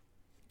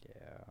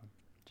 Yeah.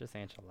 Just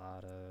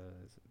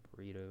enchiladas,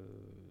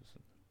 burritos,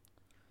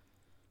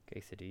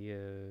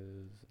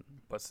 quesadillas.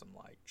 But some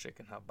like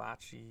chicken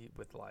hibachi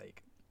with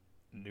like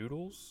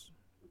noodles,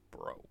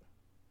 bro.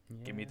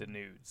 Give me the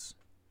nudes.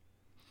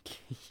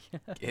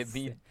 Give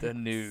me the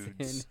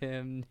nudes. Send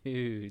him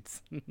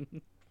nudes.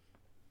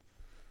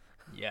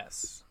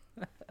 Yes.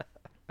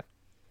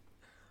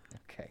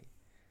 Okay.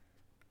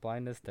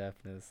 Blindness,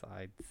 deafness.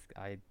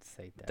 I'd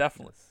say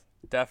deafness.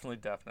 Definitely.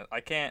 I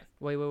can't.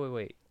 Wait.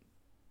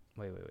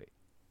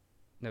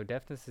 No,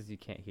 deafness is you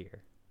can't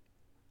hear.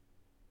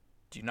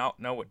 Do you not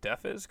know what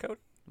deaf is,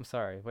 Cody? I'm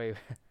sorry. Wait.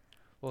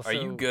 Well, Are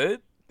you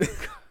good?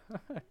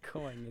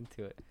 Going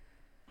into it,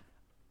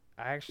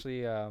 I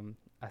actually I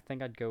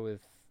think I'd go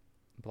with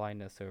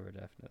blindness over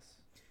deafness.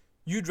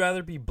 You'd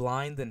rather be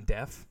blind than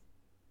deaf?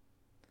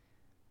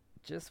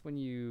 Just when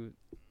you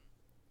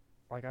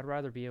like, I'd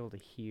rather be able to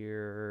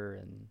hear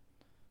and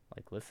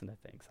like listen to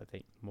things. I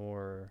think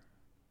more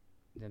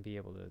than be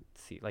able to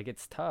see. Like,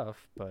 it's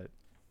tough, but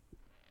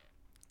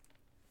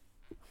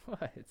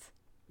what?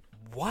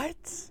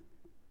 What?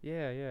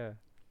 Yeah.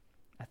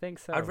 I think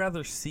so. I'd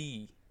rather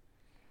see.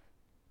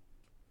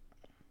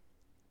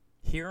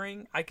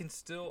 Hearing, I can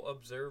still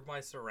observe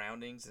my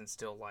surroundings and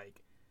still,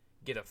 like,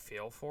 get a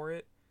feel for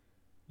it.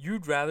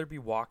 You'd rather be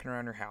walking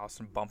around your house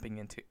and bumping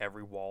into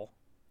every wall.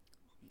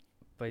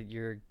 But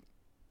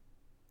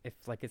if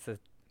like it's a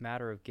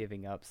matter of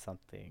giving up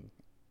something,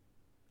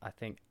 I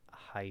think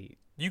height.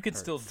 You could Or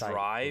still sight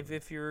drive would-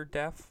 if you're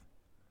deaf.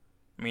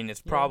 I mean,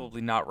 it's Yeah.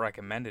 probably not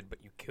recommended,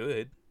 but you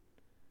could.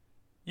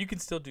 You can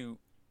still do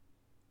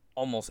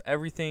almost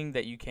everything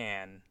that you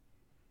can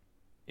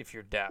if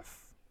you're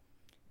deaf.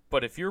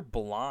 But if you're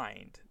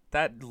blind,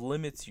 that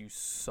limits you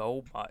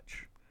so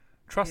much.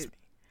 Trust me,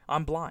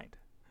 I'm blind.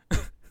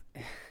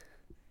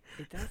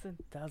 It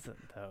doesn't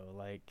though.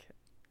 Like,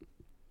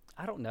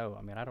 I don't know.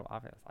 I mean,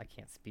 I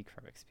can't speak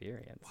from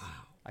experience.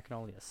 Wow. I can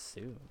only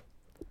assume.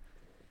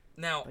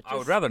 Now, But I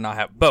would just- rather not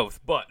have both,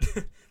 but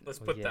let's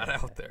Well, put that yeah.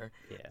 out there.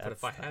 Yeah. But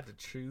if that's I had tough.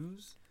 to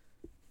choose,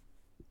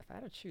 If I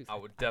had to choose, I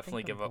would think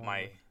definitely I'm give up going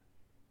my. with-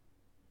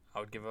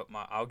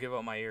 I'll give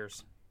up my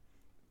ears.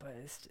 But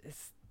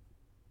it's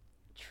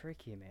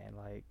tricky, man.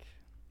 Like,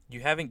 You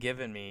haven't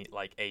given me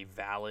like a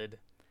valid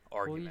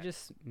argument. well, you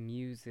just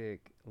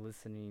music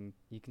listening.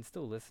 You can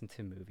still listen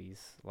to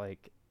movies.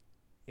 Like,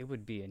 it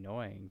would be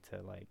annoying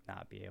to like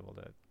not be able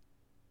to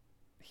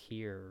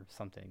hear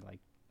something like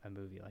a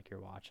movie like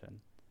you're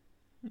watching.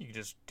 You can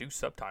just do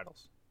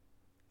subtitles.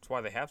 That's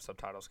why they have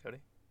subtitles, Cody.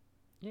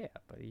 Yeah,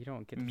 but you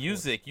don't get the full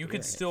Music, you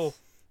can still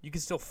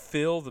experience.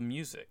 feel the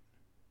music.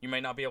 You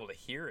may not be able to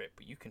hear it,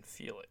 but you can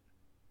feel it.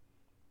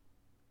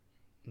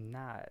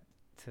 Not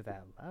to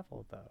that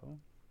level though.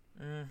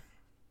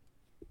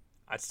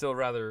 I'd still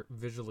rather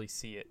visually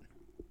see it.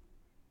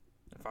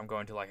 If I'm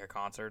going to like a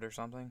concert or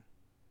something.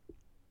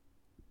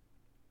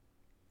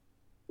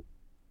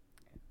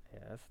 Yeah,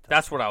 that's a tough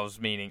That's one. what I was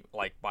meaning,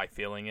 like by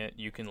feeling it.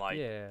 You can like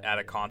Yeah, at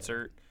a yeah.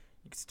 concert,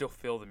 you can still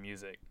feel the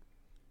music.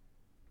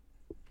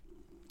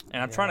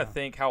 And I'm trying to Yeah.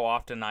 think how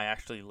often I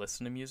actually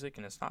listen to music,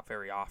 and it's not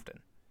very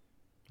often.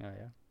 Oh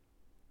yeah.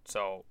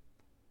 So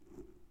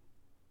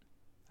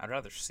I'd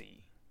rather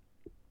see.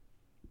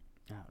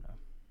 I don't know.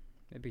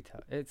 It'd be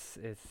tough. It's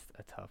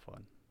a tough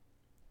one.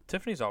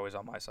 Tiffany's always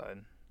on my side.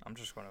 I'm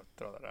just going to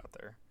throw that out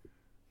there.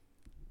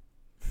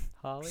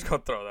 Holly. Just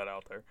going to throw that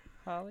out there.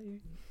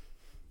 Holly.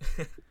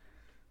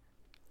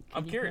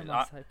 I'm Can you curious. hear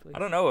my side, please? I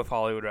don't know if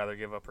Holly would rather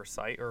give up her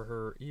sight or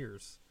her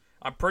ears.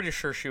 I'm pretty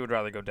sure she would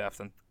rather go deaf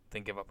than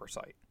give up her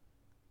sight.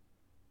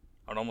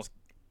 I'd almost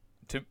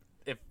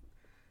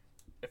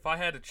if I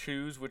had to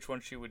choose which one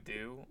she would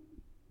do,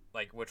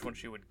 like which one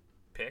she would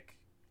pick,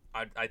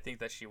 I think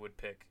that she would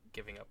pick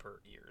giving up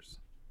her ears.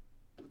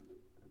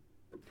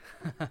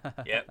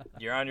 Yep,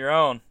 you're on your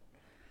own.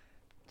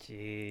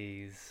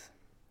 Jeez.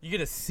 You get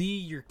to see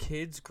your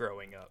kids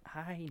growing up.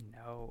 I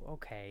know.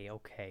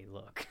 Okay.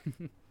 Look.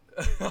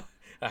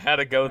 I had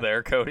to go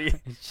there, Cody.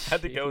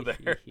 Had to go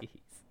there. Jeez.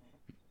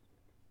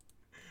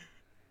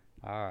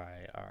 All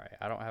right.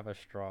 I don't have a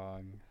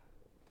strong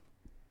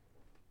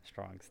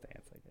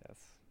stance, I guess.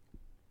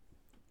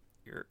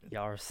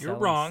 Y'all are You're selling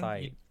wrong.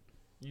 sight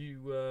You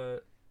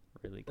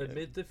really good.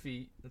 admit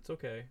defeat. It's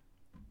okay.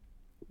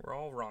 We're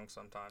all wrong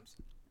sometimes.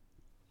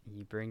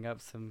 You bring up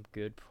some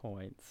good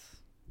points.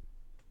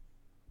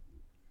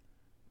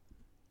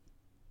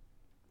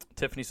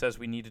 Tiffany says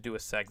we need to do a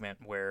segment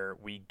where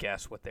we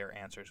guess what their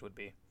answers would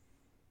be.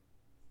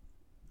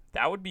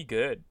 That would be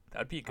good.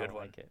 That'd be a good I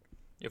one. like it.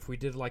 If we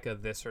did like a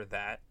this or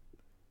that,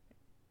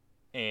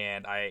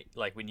 and I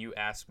like when you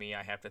ask me,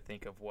 I have to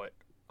think of what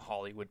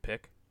Holly would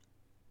pick,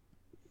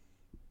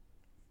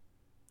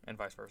 and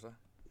vice versa.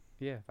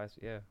 Yeah.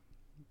 Yeah.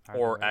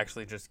 Or Either way.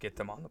 actually just get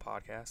them on the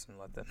podcast and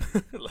let them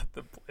let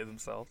them play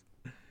themselves.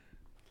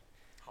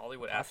 Holly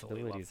would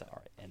absolutely love possibilities that.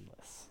 are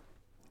endless.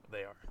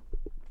 They are.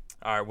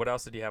 All right, what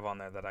else did you have on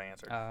there that I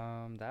answered?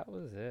 That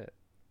was it.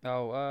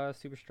 Oh,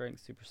 super strength,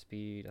 super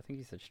speed. I think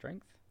you said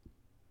strength.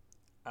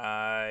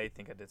 I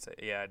think I did say,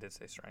 yeah, I did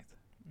say strength.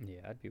 Yeah,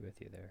 I'd be with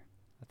you there.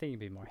 I think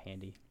you'd be more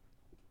handy.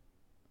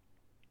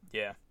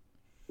 Yeah.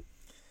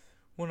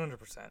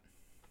 100%.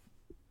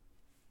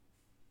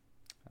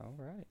 All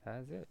right,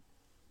 that's it.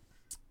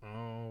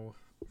 Oh,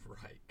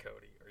 right,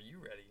 Cody. Are you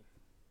ready?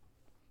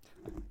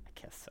 I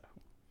guess so.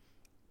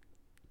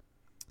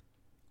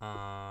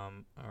 All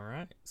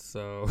right.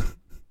 So,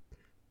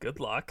 good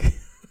luck. Jeez.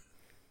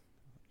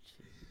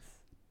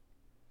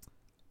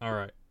 All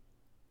right.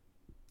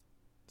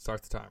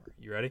 Start the timer.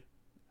 You ready?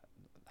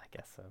 I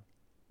guess so.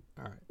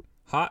 All right.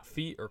 Hot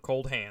feet or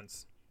cold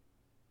hands?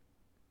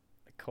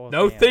 Cold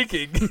No hands.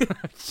 thinking.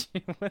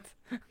 Gee, what?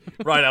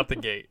 Right out the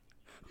gate.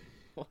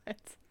 What?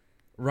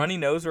 Runny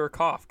nose or a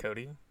cough,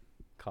 Cody?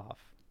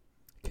 Cough.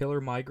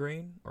 Killer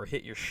migraine or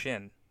hit your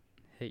shin?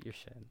 Hit your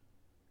shin.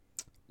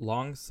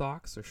 Long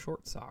socks or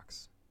short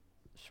socks?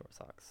 Short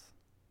socks.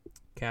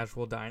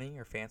 Casual dining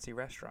or fancy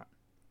restaurant?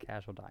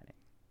 Casual dining.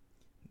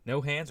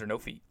 No hands or no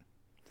feet?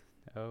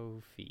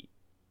 No feet.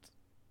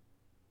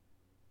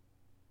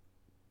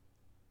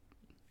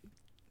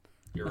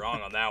 You're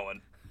wrong on that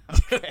one.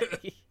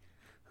 Okay.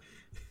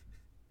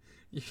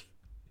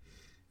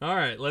 All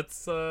right,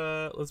 let's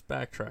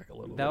backtrack a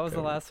little bit. That was the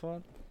Cody. last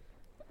one?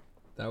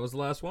 That was the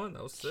last one.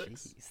 That was 6.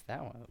 Jeez,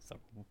 that one was a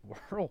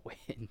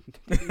whirlwind.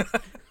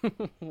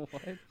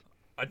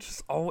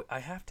 What? I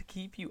have to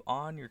keep you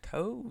on your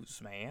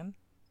toes, man.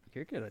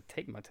 You're going to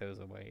take my toes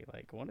away,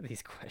 like, one of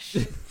these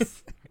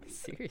questions.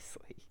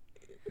 Seriously.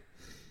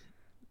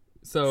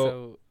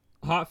 So,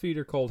 hot feet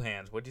or cold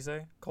hands? What'd you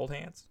say? Cold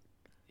hands?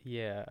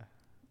 yeah,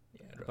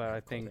 Yeah, I'd rather But I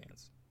have cold think-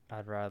 hands.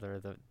 I'd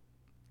rather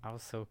I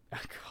was so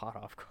caught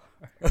off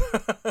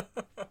guard.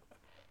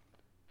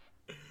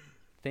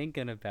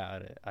 Thinking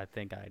about it, I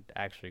think I'd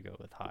actually go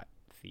with hot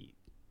feet.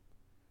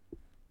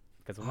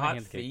 Because when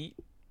Hot feet?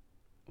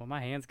 when my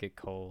hands get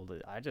cold,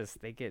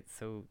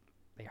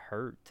 they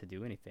hurt to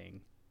do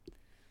anything.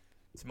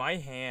 It's my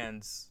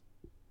hands.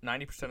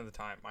 90% of the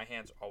time, my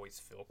hands always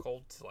feel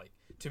cold.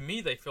 To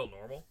me, they feel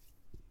normal,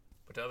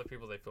 but to other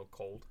people, they feel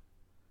cold.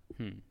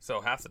 So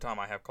half the time,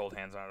 I have cold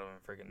hands and I don't even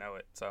freaking know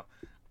it. So,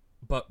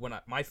 but when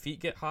my feet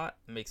get hot,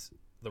 it makes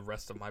the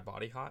rest of my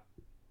body hot,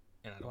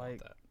 and I don't want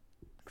that.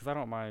 Because I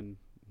don't mind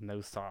no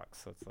socks,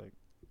 so it's like,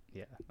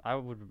 yeah, I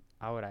would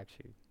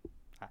actually,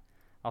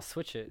 I'll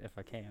switch it if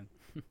I can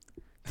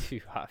to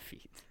hot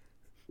feet.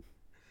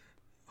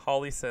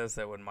 Holly says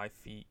that when my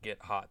feet get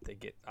hot,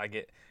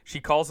 she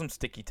calls them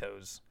sticky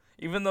toes,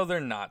 even though they're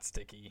not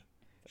sticky.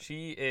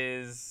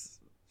 She's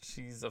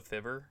a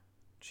fibber.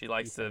 She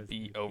likes to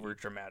be over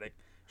dramatic.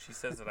 She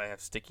says that I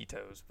have sticky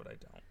toes, but I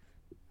don't.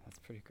 That's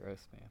pretty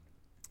gross, man.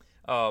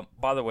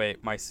 By the way,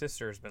 my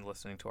sister has been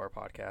listening to our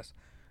podcast.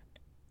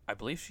 I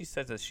believe she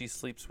says that she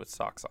sleeps with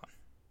socks on.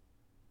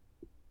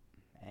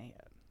 Man.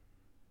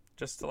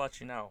 Just to let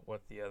you know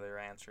what the other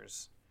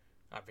answers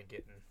I've been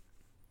getting.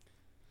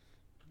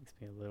 Makes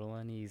me a little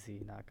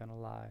uneasy, not gonna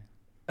lie.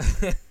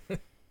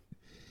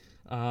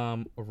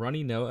 A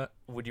runny nose.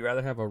 Would you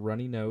rather have a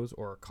runny nose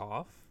or a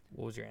cough?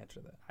 What was your answer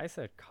to that? I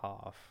said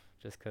cough,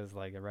 just because,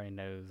 like, a runny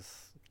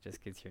nose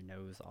just gets your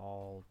nose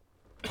all,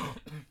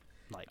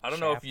 like, I don't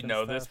know if chapped you and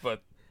know this, stuff.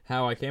 but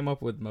how I came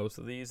up with most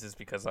of these is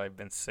because I've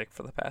been sick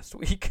for the past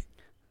week.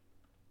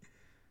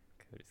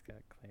 Cody's got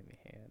clammy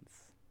hands.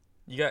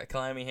 You got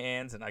clammy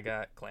hands, and I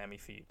got clammy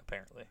feet,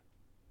 apparently.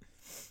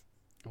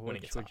 When it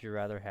Which gets would hot. you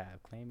rather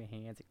have, clammy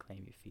hands or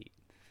clammy feet?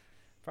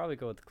 Probably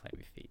go with the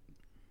clammy feet.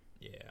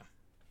 Yeah.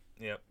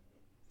 Yep.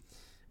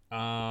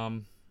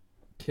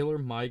 Killer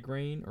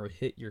migraine or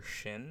hit your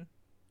shin?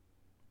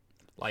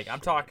 Like, I'm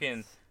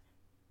talking Shins.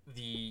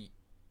 the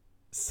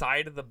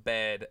side of the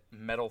bed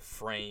metal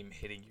frame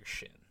hitting your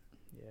shin.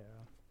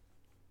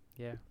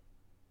 Yeah.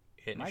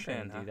 Hitting your Migraine,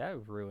 shin, huh? dude, that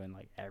would ruin,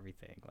 like,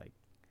 everything. Like,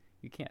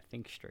 you can't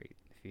think straight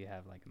if you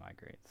have, like,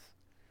 migraines.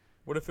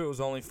 What if it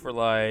was only for,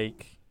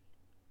 like,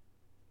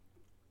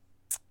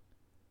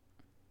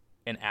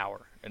 an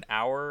hour? An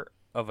hour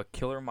of a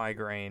killer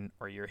migraine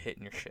or you're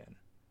hitting your shin.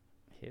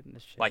 Hitting the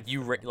shit. Like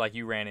you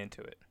ran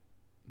into it.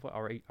 What,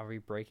 are we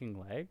breaking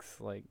legs?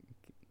 Like,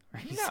 are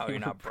you No, saying you're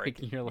not we're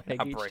breaking your leg You're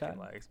not each breaking time?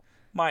 legs.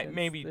 That's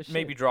Maybe the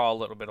maybe shit. draw a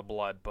little bit of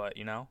blood, but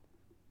you know.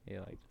 Yeah,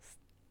 like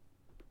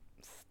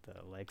the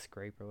leg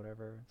scrape or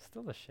whatever.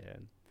 Still the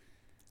shin.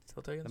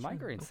 Still taking The shin.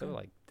 migraine's so Okay.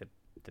 like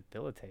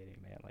debilitating,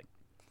 man. Like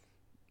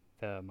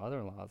the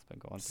mother-in-law's been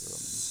going through them.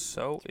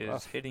 So It's is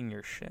rough. hitting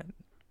your shin.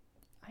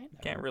 I know,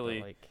 can't but,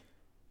 really- like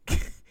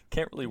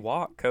Can't really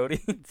walk,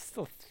 Cody.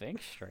 still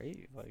think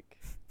straight. Like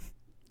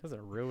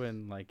doesn't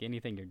ruin like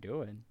anything you're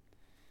doing.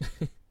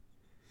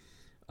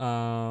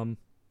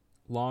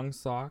 Long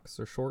socks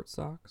or short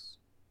socks?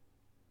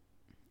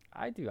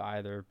 I do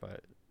either,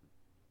 but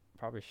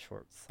probably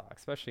short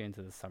socks, especially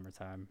into the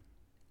summertime.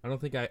 I don't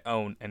think I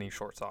own any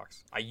short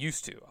socks. I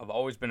used to. I've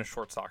always been a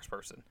short socks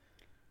person.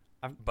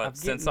 But I've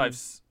since gotten-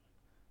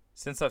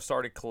 I've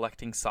started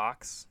collecting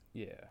socks,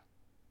 yeah,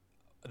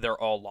 they're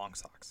all long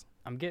socks.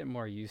 I'm getting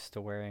more used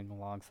to wearing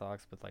long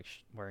socks with like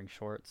wearing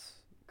shorts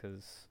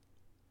because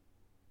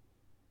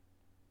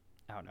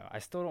I don't know. I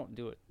still don't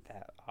do it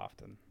that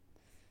often.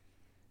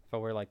 If I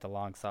wear like the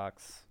long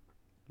socks,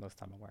 most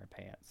time I'm wearing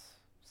pants.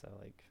 So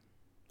like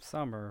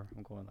summer,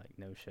 I'm going like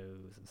no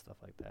shows and stuff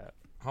like that.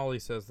 Holly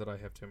says that I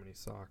have too many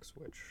socks,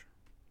 which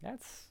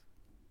That's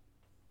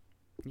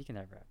you can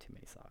never have too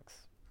many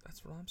socks.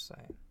 that's what I'm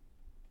saying.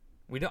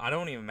 I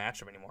don't even match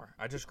them anymore.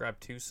 I just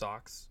grabbed 2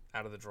 socks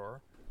out of the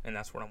drawer, and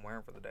that's what I'm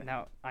wearing for the day.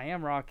 Now I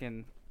am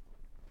rocking.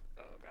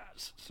 Oh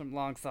gosh, some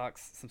long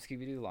socks, some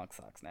Scooby Doo long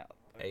socks now.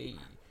 Hey,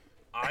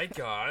 I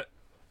got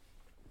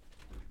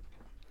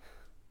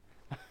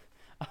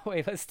Oh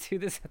wait, let's do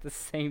this at the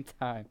same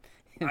time.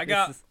 I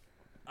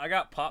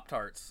got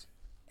Pop-Tarts.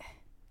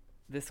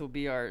 This will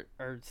be our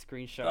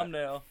screenshot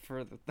Thumbnail.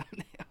 for the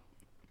thumbnail.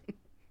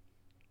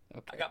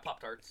 Okay. I got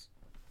Pop-Tarts.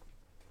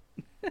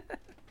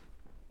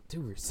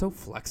 dude, we're so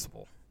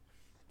flexible.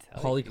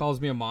 Tell Holly you.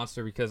 calls me a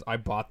monster because I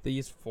bought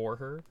these for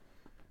her.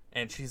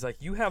 And she's like,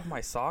 "You have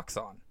my socks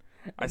on."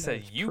 I And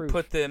said, there's "You proof.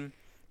 put them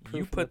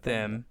Proof of the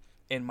thumbnail.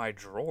 in my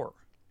drawer."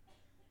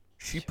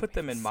 She Show put me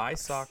them the in my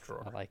socks. sock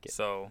drawer. I like it.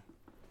 So,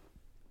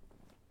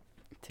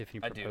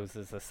 Tiffany I do.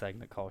 proposes a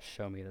segment called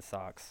 "Show Me the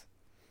Socks."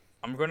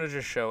 I'm going to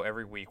just show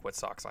every week what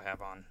socks I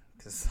have on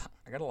cuz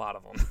I got a lot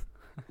of them.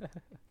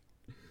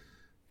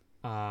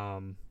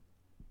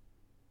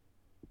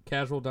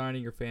 Casual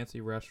dining or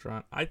fancy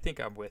restaurant? I think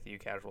I'm with you,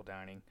 casual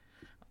dining.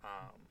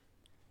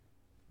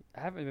 I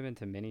haven't been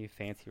to many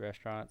fancy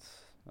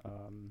restaurants.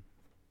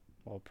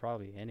 Well,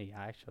 probably any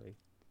actually.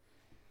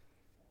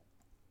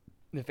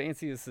 The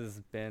fanciest has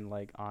been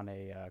like on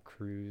a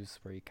cruise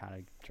where you kind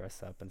of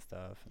dress up and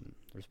stuff, and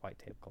there's white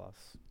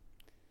tablecloths.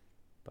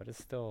 But it's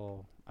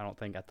still, I don't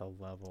think, at the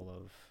level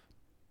of.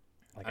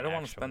 Like I don't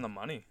want to spend the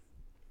money.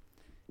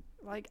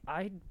 Like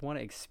I want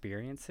to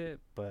experience it,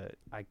 but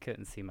I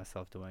couldn't see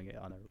myself doing it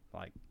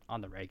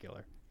on the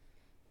regular.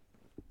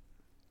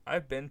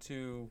 I've been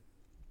to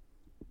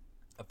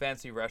a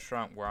fancy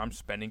restaurant where I'm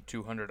spending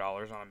 $200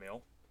 on a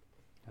meal,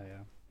 Oh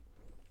yeah.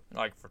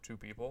 like for 2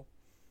 people.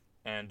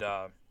 And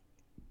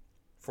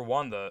for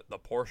one, the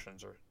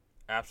portions are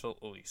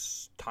absolutely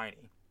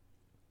tiny.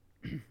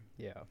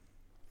 Yeah.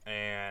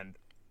 And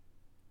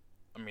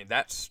I mean,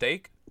 that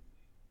steak,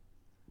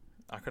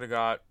 I could have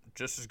got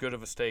just as good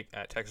of a steak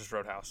at Texas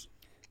Roadhouse.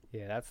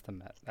 Yeah, that's the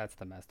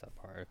messed up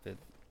part. If it,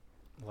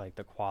 like,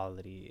 the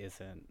quality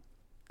isn't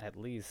at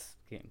least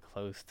getting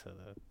close to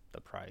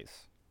the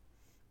price.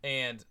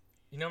 And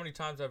you know how many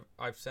times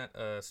I've sent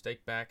a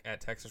steak back at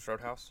Texas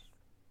Roadhouse?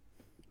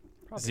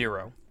 Probably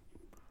 0.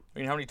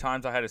 You know how many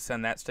times I had to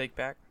send that steak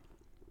back?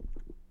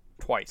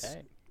 Twice.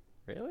 Dang.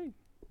 Really?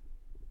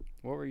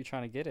 What were you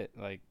trying to get it?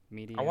 Like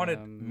medium? I wanted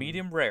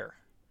medium rare.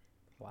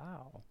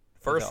 Wow. Was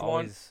First it one,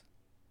 always-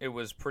 it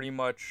was pretty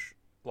much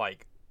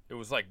like, it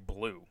was like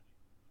blue.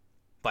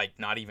 Like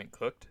not even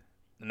cooked.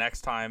 The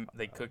next time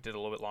they cooked it a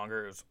little bit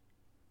longer, it was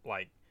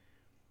like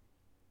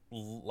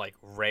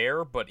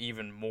rare, but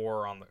even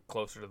more on the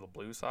closer to the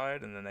blue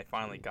side. And then they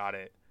finally Jeez. got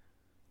it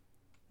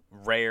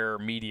rare,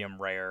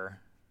 medium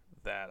rare.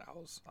 That I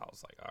was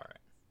like, all right.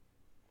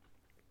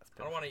 that's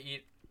I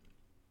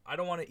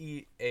don't want to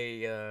eat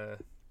a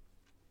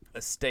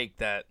steak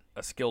that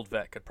a skilled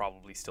vet could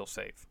probably still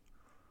save.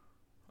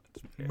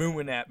 It's Yeah.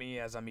 mooing at me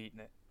as I'm eating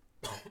it.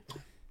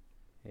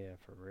 Yeah,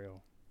 for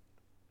real.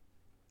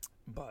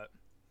 But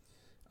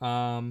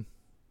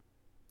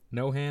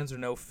No hands or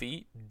no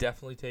feet,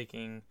 definitely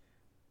taking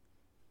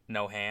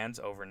no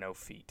hands over no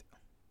feet.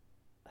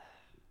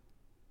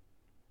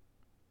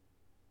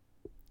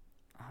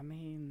 I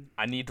mean,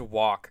 I need to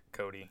walk,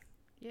 Cody.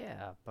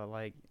 yeah, but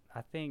like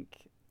I think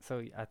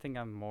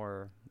I'm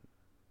more.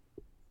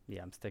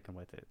 Yeah, I'm sticking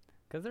with it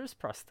because there's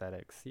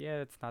prosthetics.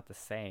 Yeah, it's not the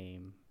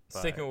same. But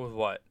Sticking with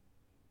what?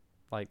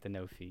 like the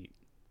no feet.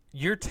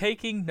 You're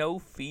taking no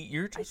feet.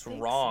 You're I just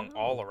think wrong so,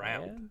 all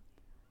around. man.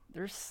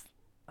 There's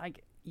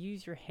like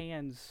use your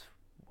hands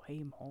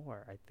way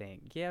more. I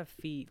think. Yeah,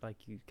 feet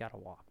like you gotta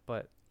walk,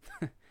 but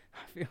I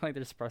feel like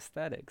there's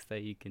prosthetics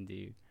that you can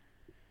do.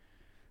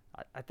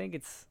 I think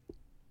it's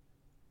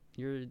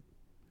you'll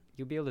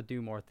be able to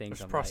do more things.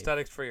 There's in life.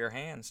 prosthetics for your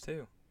hands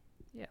too.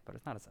 Yeah, but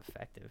it's not as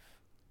effective.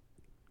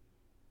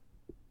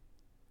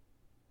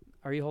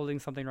 Are you holding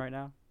something right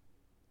now?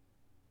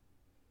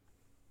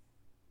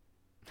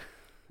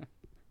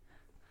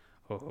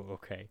 Oh,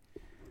 okay.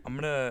 I'm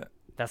gonna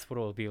That's what it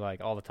will be like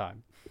all the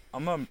time.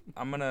 I'm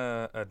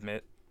gonna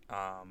admit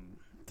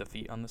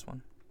defeat on this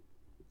one.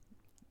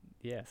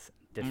 Yes.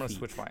 I'm gonna defeat.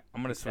 switch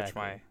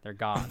Exactly. my. They're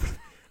gone.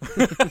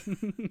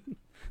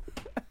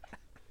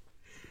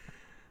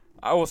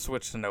 I will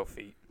switch to no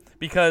feet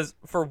because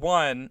for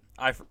one,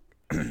 I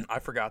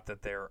forgot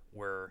that there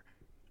were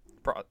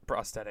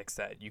prosthetics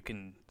that you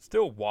can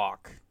still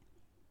walk.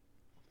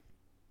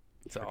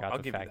 So Forgot I'll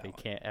the give fact you that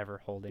that you can't ever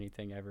hold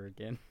anything ever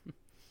again. one.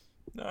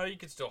 No, you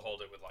can still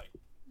hold it with like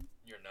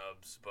your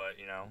nubs, but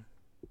you know,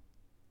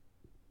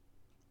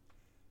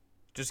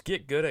 just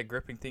get good at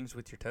gripping things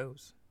with your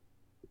toes.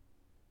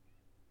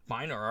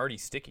 Mine are already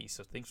sticky,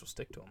 so things will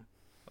stick to them.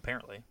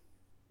 Apparently.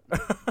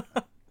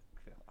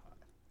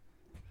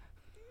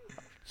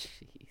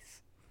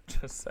 Jeez.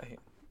 Just saying.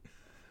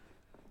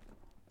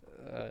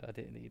 I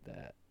didn't need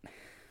that.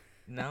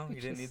 No, you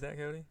didn't need that,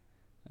 Cody?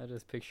 I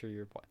just picture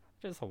your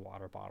Just a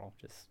water bottle.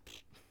 Just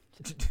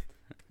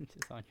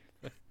on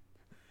your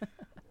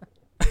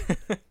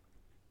foot.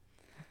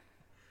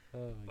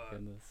 Oh my But-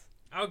 goodness.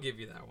 I'll give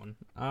you that one.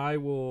 I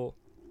will.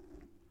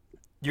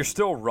 You're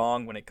still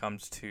wrong when it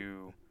comes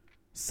to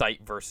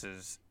sight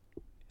versus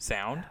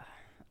sound.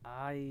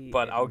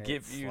 But I'll admit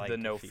give you slight the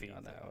no defeat fee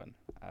on that thing. one.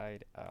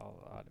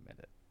 I'll admit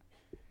it.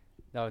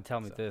 No,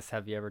 tell me So- this: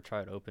 have you ever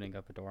tried opening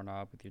up a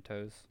doorknob with your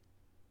toes?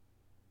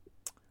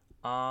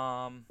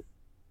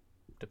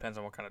 Depends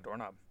on what kind of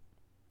doorknob.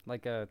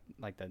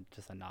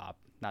 Just a knob,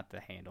 not the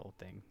handle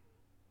thing.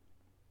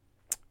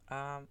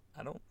 I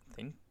don't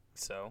think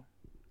so.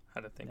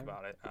 Had to think Never-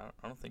 about it.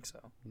 I don't think so.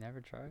 You never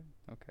tried?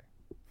 Okay.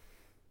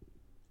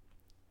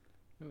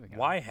 Moving on.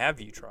 Why have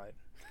you tried?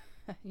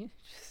 You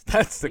just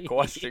That's the see.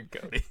 question,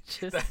 Cody.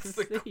 Just That's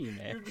to the see,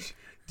 man.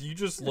 Do you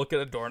just look at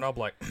a doorknob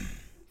like,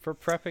 For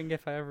prepping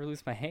if I ever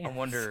lose my hand. I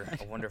wonder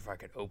if I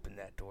could open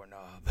that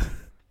doorknob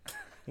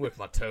with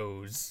my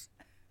toes.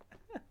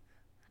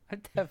 I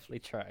definitely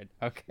tried.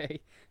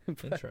 Okay.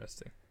 But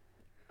Interesting.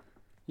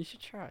 you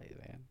should try it,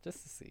 man,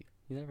 just to see.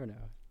 You never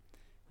know.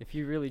 If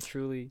you really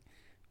truly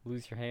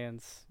lose your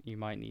hands, you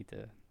might need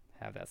to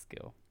have that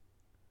skill.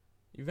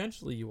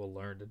 Eventually, you will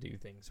learn to do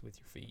things with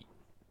your feet.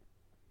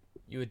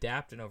 You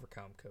adapt and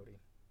overcome, Cody.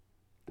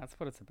 That's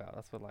what it's about.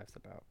 That's what life's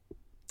about.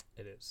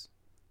 It is.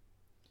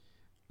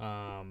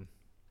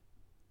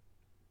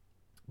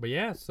 But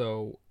yeah,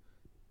 so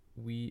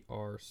we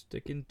are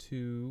sticking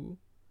to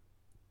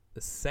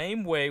The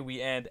same way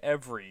we end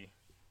every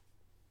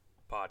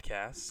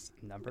podcast.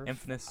 Number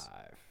Infamous.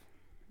 5.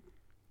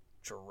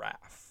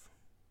 Giraffe.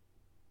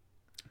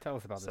 Tell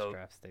us about So- this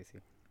draft, Stacy.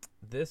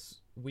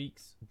 this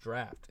week's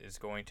draft. Is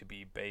going to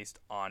be based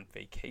on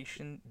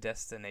vacation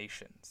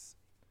destinations.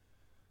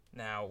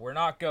 Now, we're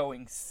not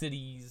going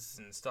cities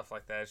and stuff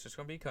like that. It's just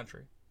going to be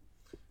country.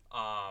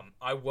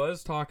 I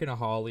was talking to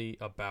Holly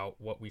about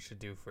what we should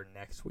do for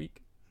next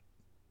week.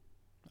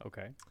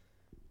 Okay.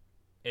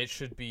 It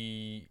should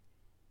be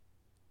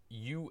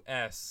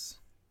U.S.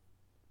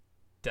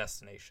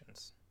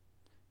 destinations.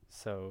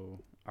 So,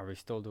 are we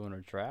still doing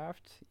a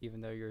draft,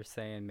 even though you're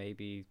saying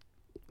maybe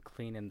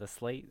cleaning the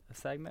slate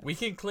segment? We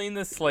can clean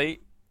the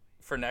slate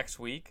for next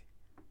week.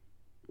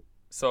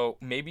 So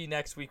maybe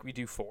next week we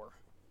do 4.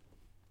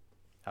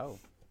 Oh.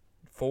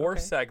 4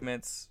 Okay.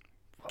 segments.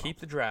 Keep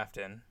the draft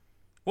in.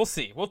 We'll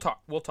see. We'll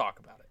talk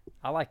about it.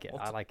 I like it.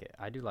 We'll I t- like it.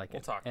 I do like we'll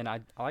it. talk And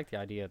I like the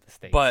idea of the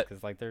states. But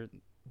because, like, they're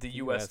The US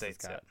U.S. has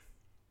states, got yeah.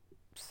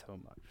 so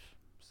much.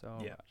 So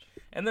Yeah. much.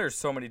 And there's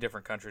so many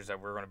different countries that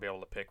we're going to be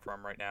able to pick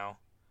from right now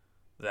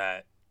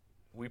that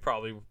we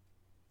probably,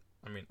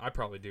 I mean, I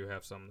probably do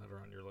have some that are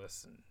on your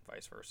list and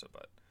vice versa,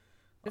 but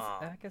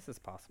I guess it's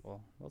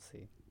possible. We'll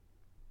see.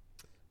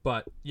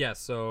 But yeah,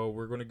 so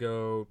we're going to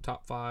go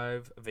top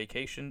 5.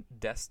 vacation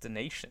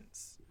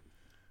destinations.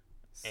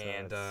 So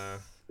And,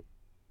 it's-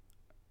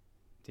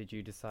 did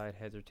you decide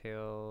heads or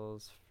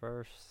tails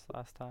first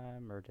last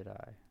time, or did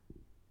I?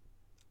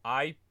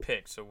 I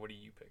picked, so what are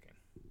you picking?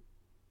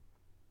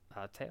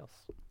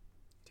 Tails.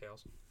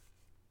 Tails?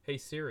 Hey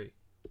Siri,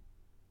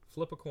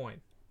 flip a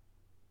coin.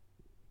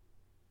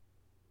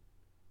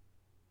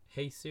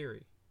 Hey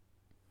Siri,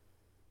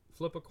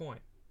 flip a coin.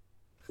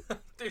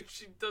 Dude,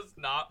 she does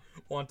not.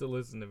 Want to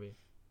listen to me?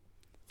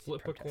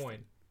 Flip a protesting. coin.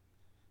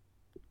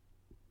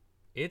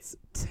 It's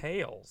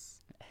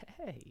tails.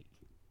 Hey.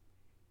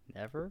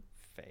 Never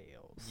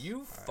fails. You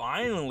All right.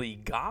 finally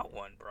got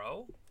one,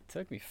 bro.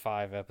 Took me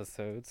 5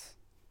 episodes.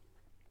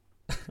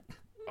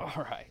 All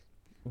right.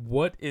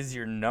 What is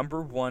your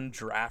number 1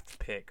 draft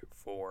pick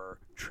for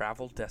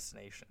travel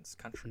destinations?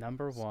 Country.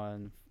 Number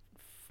 1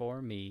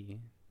 for me,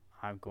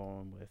 I'm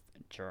going with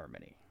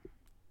Germany.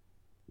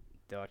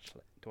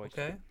 Deutschland.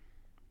 Okay.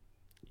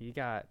 You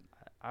got.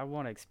 I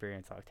want to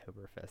experience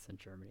Oktoberfest in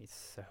Germany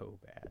so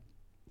bad.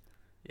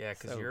 Yeah,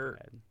 because So you're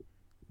bad.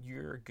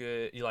 you're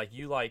good. You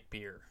like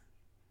beer.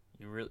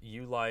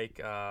 You like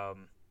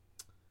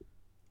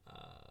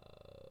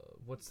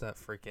what's that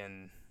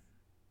freaking?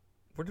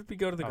 Where did we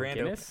go to the grand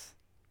opening? Guinness?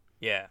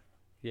 Yeah,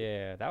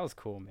 Yeah, that was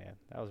cool, man.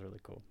 That was really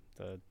cool.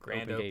 The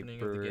grand Open Gate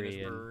opening of the Guinness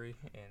Brewery Brewery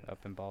in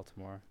up in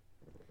Baltimore.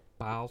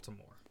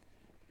 Baltimore.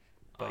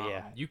 But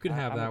yeah, you could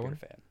have I'm that a big one.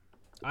 Fan.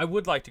 I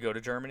would like to go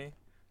to Germany.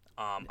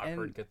 I've And-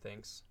 heard good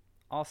things.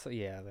 Also,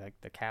 yeah, like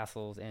the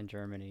castles in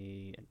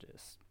Germany and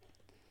just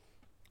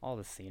all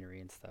the scenery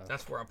and stuff.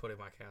 That's where I'm putting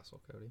my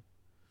castle, Cody.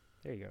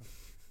 There you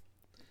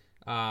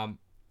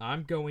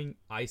I'm going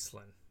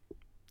Iceland.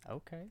 go.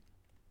 Okay.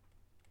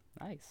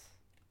 Nice.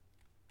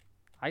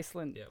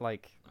 Iceland, Yep.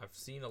 like, I've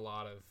seen a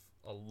lot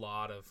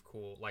of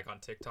cool, like on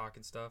TikTok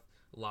and stuff.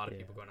 A lot of Yeah.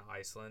 people going to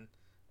Iceland,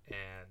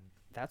 and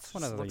that's Just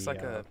one of the looks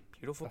like a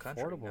beautiful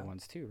country. affordable you know?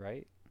 ones too,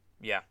 right?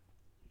 Yeah,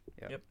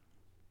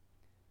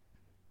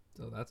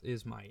 so that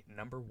is my.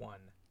 number 1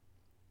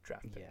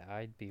 draft pick. Yeah,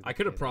 I'd be. I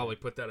could have with probably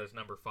that. put that as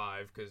number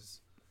 5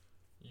 because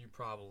You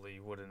probably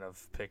wouldn't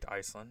have picked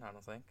Iceland. I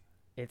don't think.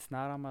 It's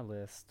not on my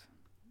list,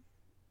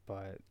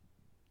 but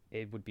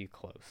it would be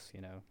close, you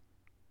know.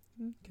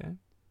 okay.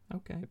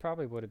 It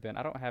probably would have been.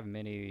 I don't have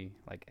many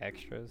like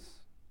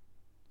extras,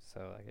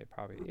 so like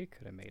it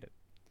could have made it.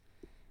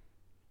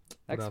 What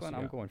Next else one, you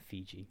I'm got? going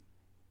Fiji.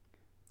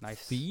 Nice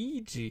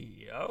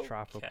Fiji. Okay.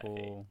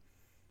 tropical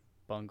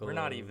bungalow. We're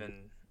not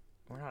even.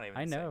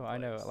 I in the know, same I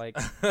know. place.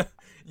 Like,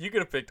 You could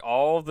have picked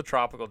all the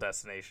tropical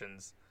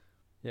destinations.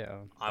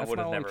 yeah, I that's would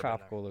my have only never been there.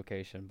 tropical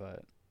location,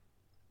 but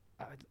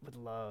I would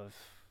love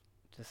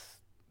just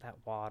that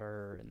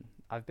water. And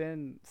I've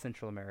been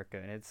Central America,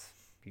 and it's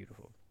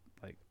beautiful.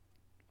 Like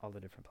all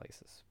the different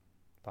places.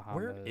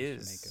 Bahamas,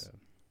 Jamaica.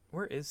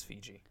 Where is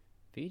Fiji?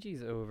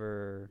 Fiji's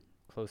over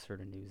closer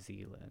to New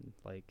Zealand,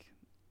 like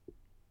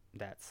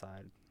that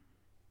side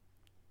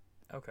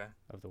Okay,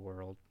 of the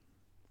world.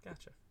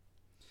 gotcha.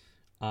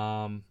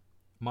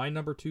 My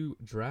number 2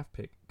 draft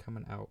pick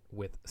coming out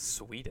with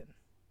Sweden.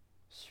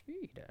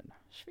 Sweden.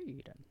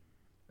 Sweden.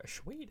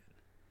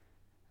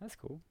 That's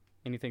cool.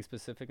 Anything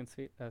specific in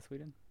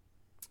Sweden?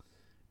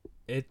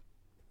 it.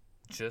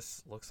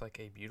 Just looks like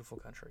a beautiful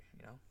country,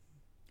 you know.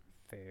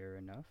 Fair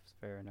enough.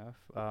 Fair enough.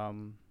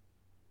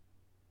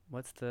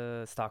 What's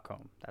the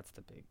Stockholm? That's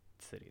the big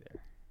city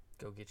there.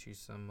 Go get you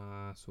some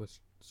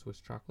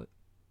Swiss chocolate.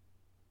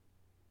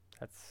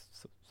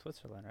 That's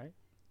Switzerland, right?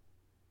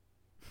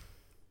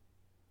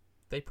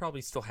 They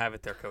probably still have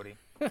it there, Cody.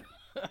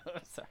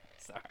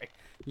 Sorry.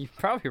 You're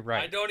probably I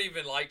right. don't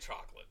even like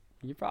chocolate.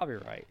 You're probably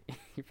right.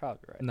 You're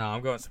probably right. No,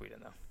 I'm going Sweden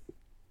though.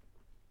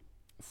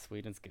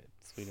 Sweden's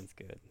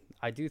good.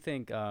 I do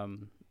think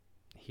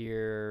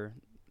here,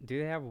 do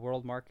they have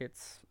world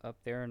markets up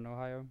there in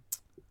Ohio?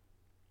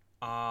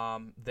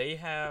 They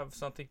have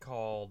something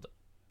called,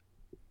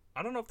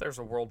 I don't know if there's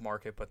a world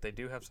market, but they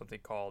do have something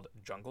called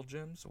jungle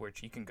gyms,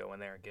 which you can go in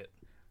there and get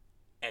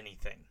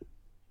anything.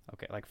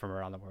 Okay, like from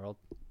around the world.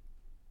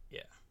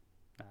 Yeah.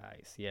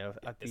 Nice. Yeah,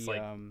 at It's the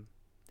like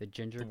the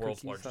ginger the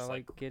world's cookies I largest,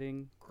 like like,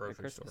 getting at grocery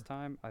Christmas store.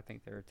 time. I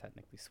think they're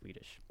technically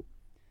Swedish.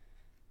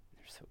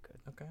 They're so good,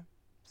 Okay.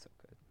 so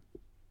good.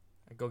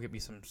 I go get me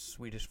some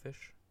Swedish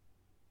fish.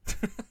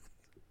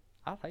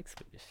 I like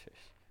Swedish fish.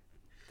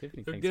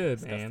 Tiffany They're thinks they're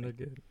good, man. They're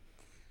disgusting.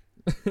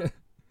 good.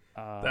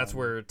 That's Um,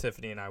 where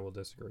Tiffany and I will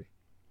disagree.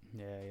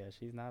 Yeah,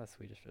 she's not a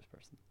Swedish fish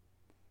person.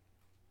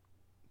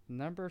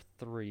 Number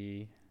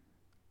 3.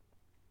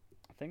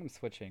 I think I'm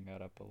switching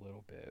that up a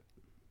little bit.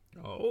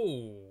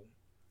 Oh,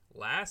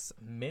 last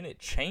minute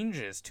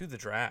changes to the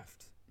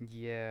draft.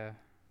 Yeah,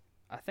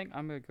 I think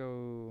I'm gonna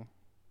go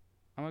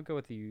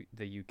with the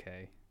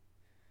UK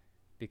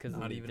because of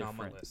Not the even on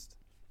my different- list.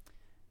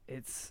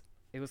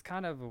 It was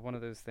kind of one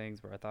of those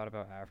things where I thought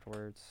about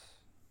afterwards,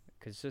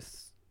 because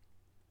just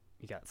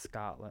you got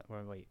Scotland.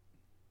 Well, wait,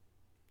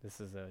 this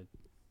is a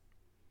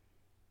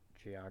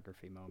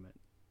geography moment.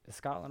 Is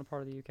Scotland a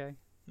part of the UK?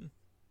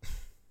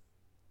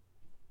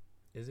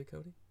 Is it,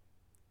 Cody?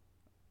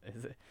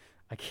 Is it?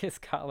 I guess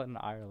Scotland and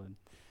Ireland.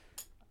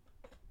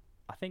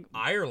 I think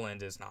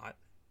Ireland is not.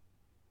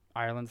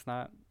 Ireland's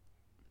not.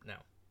 No.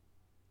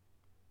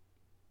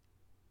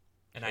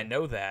 And I Sure.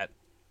 know that.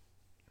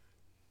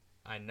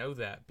 I know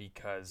that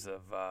because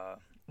of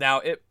now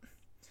it.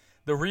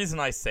 The reason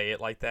I say it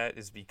like that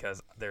is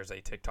because there's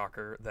a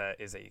TikToker that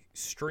is a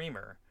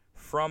streamer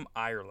from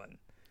Ireland,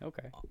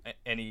 Okay.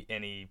 and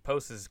he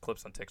posts his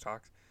clips on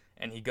TikTok,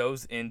 and he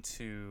goes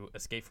into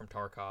Escape from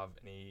Tarkov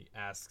and he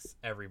asks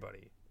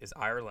everybody, "Is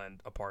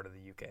Ireland a part of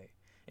the UK?"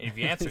 And if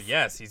you answer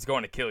yes, he's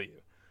going to kill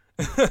you.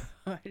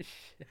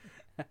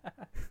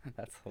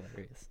 That's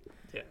hilarious.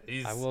 Yeah,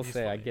 I will he's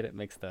say I funny. get it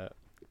mixed up.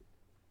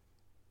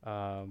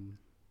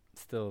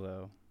 Still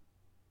though,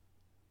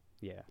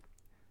 yeah.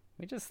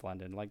 I mean, just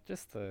London, like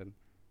just the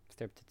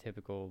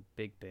stereotypical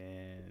Big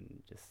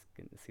Ben, just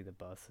getting to see the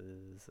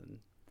buses and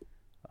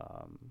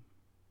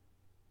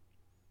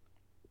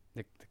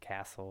the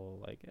castle.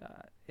 Like,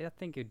 I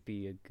think it'd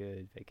be a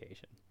good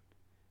vacation.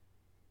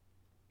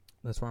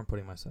 That's where I'm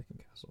putting my second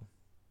castle.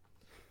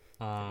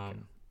 you go.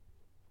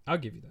 I'll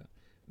give you that.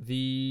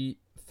 The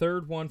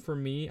third one for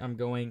me, I'm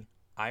going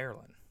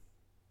Ireland.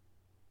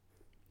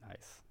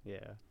 Nice,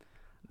 yeah.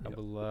 I Yep.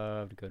 would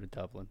love to go to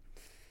Dublin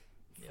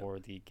Yep. for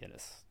the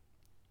Guinness.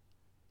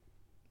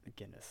 The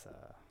Guinness.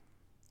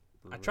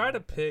 I try to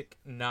brewery, pick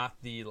not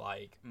the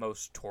like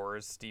most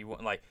touristy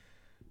one, like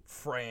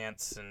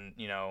France and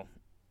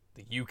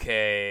the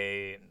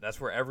UK.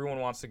 That's where everyone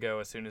wants to go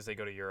as soon as they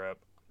go to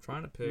Europe. I'm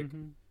trying to pick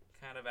Mhm.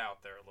 kind of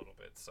out there a little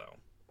bit. So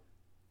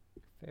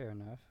Fair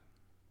enough.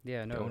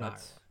 Yeah, no, going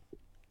that's.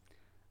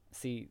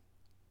 See,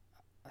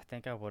 I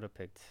think I would have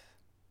picked.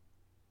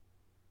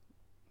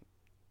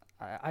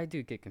 I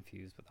do get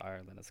confused with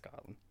Ireland and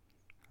Scotland.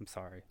 I'm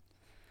sorry.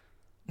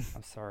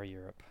 I'm sorry,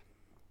 Europe.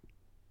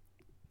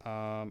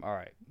 All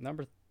right,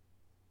 number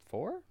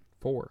 4.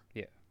 4.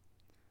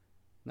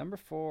 Number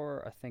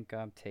 4, I think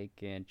I'm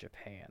taking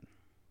Japan.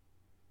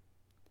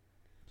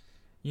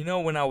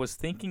 when I was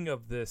thinking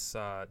of this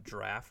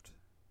draft,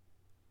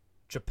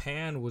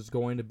 Japan was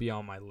going to be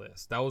on my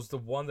list. that was the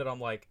one that I'm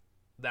like,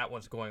 that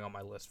one's going on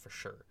my list for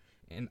sure,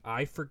 and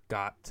I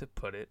forgot to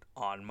put it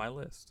on my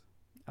list.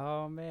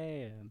 Oh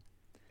man,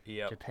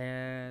 Yep.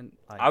 Japan.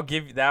 Like, I'll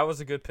give you that was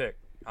a good pick.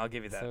 I'll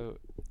give you that. So,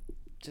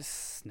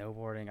 just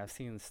snowboarding. I've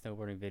seen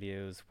snowboarding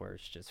videos where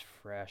it's just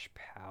fresh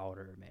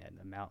powder, man.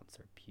 The mountains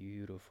are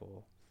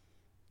beautiful,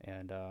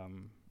 and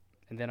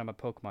then I'm a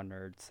Pokemon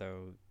nerd,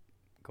 so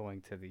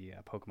going to the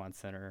Pokemon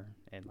Center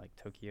in like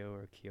Tokyo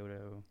or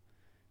Kyoto,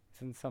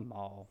 it's in some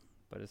mall,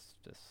 but it's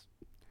just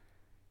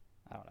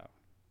I don't know.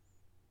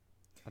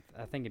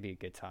 I think it'd be a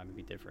good time. It'd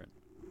be different.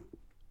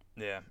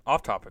 Yeah.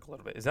 Off topic a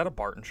little bit. Is that a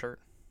Barton shirt?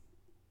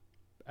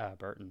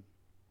 Burton.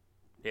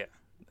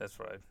 That's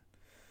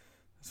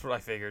what I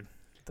figured.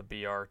 The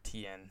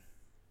BRTN.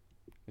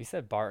 We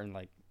said Barton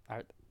like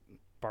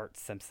Bart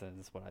Simpson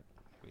is what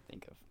we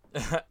think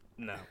of.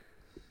 No,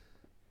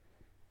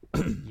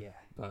 Yeah.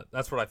 but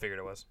that's what I figured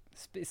it was.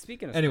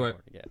 Speaking of Anyway.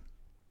 snowboarding, yeah.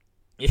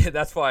 Yeah,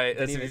 that's why.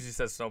 Didn't As soon even- as you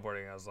said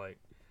snowboarding, I was like,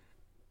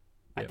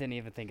 I Yep. didn't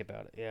even think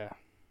about it. Yeah.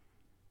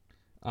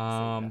 So,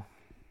 Um,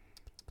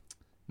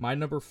 my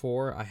number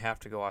 4. I have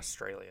to go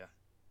Australia.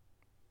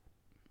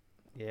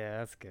 yeah,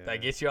 that's good. Did I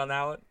get you on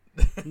that one?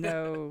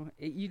 No,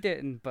 you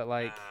didn't. But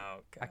like,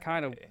 I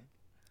kinda- Okay.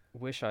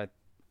 wish I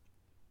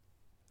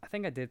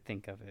think I did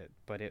think of it,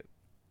 but it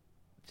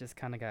just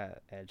kind of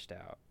got edged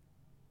out.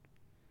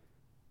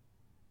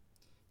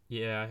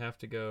 Yeah, I have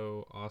to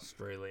go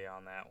Australia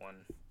on that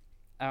one.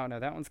 I don't know.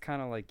 That one's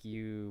kind of like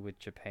you with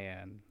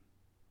Japan.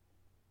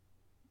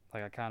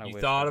 Like I kind of You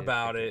wish thought I did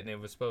about pick it, and it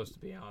was supposed to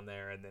be on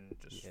there, and then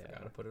just Yeah.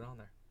 forgot to put it on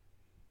there.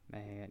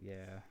 Man,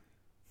 yeah.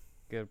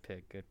 Good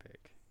pick. Good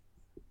pick.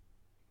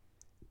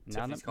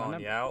 Tiffany's my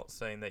calling you out,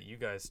 saying that you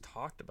guys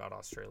talked about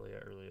Australia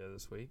earlier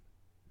this week.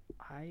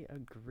 I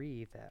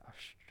agree that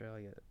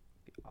Australia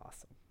would be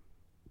awesome.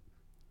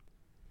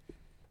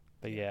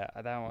 But yeah,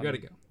 that one. You gotta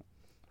go.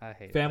 I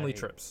hate Family I hate-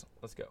 trips.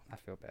 Let's go. I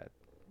feel bad.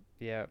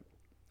 Yeah.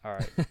 All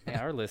right. Man,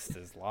 our list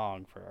is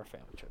long for our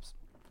family trips.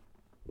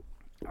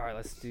 All right,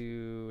 let's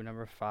do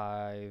number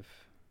 5.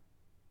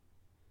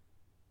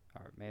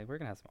 All right, man, we're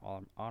gonna have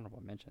some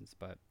honorable mentions,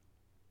 but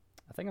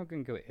I think I'm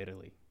gonna go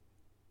Italy.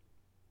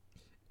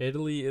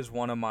 Italy is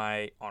one of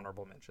my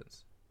honorable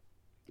mentions.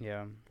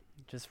 Yeah,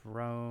 just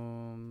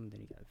Rome.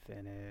 Then you got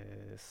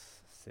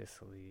Venice,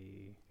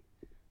 Sicily.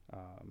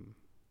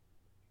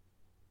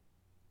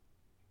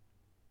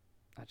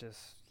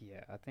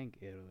 I think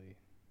Italy.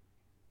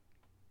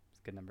 It's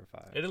good number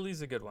 5.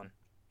 Italy's a good one.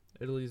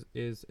 Italy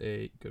is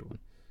a good one.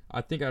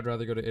 I think I'd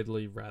rather go to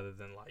Italy Rather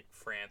than like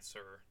France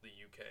or the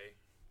UK.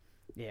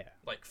 Yeah,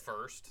 Like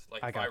first.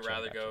 Like I if I'd gotcha, I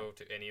rather gotcha. go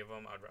to any of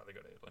them, I'd rather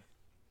go to Italy.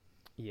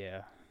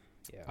 yeah,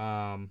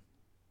 yeah.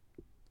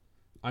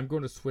 I'm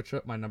going to switch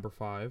up my number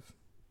 5.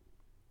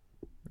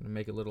 I'm gonna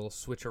make a little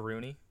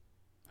switcheroony.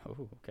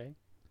 Oh, okay.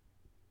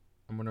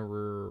 I'm going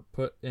to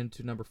put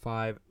into number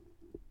 5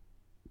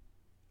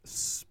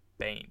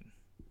 Spain.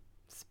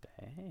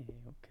 Spain.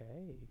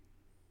 Okay.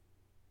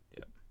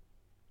 Yep.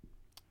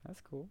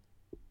 That's cool.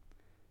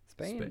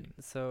 Spain. Spain.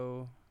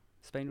 So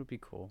Spain would be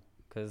cool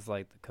because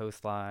like the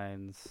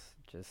coastlines,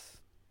 just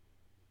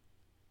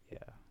yeah.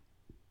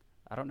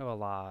 I don't know a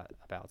lot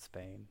about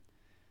Spain.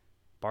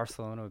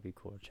 Barcelona would be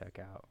cool to check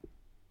out.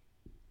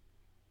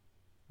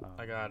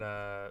 I got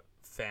a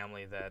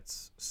family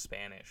that's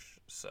Spanish,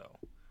 so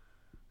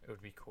it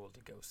would be cool to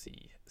go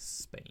see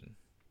Spain.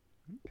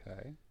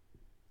 Okay.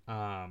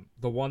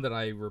 The one that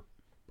I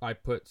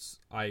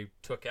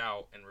Took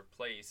out and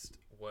replaced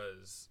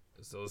was,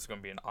 so this is going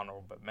to be an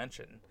honorable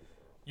mention.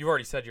 You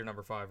already said your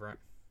number 5, right?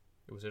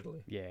 It was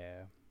Italy.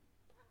 Yeah.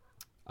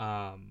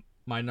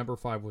 My number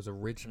 5 was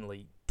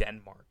Originally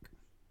Denmark.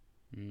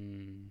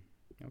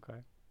 Okay.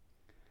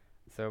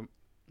 So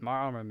my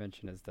honorable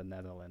mention is the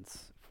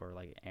Netherlands for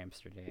like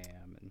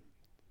Amsterdam and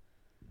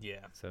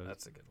Yeah, So-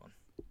 that's a good one.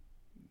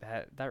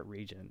 that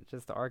region,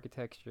 just the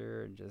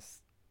architecture and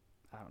just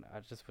I don't know. I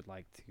just would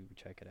like to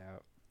check it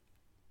out.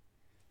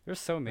 There's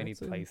so many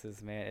That's a-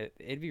 places, man.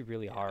 It'd be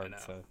really Yeah, I hard know.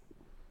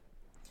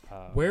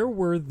 to. Where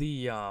were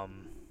the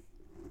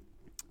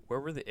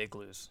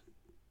igloos?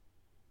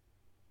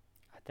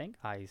 I think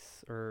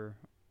ice or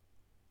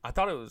I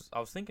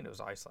was thinking it was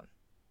Iceland.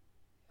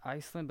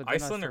 Iceland, but then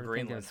Iceland I or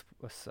started thinking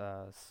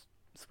Greenland?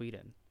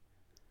 Sweden.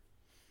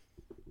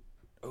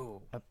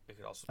 Oh, A- it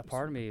could also A be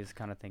part of Sweden. me is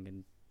kind of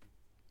thinking.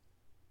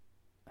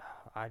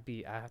 I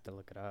have to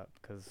look it up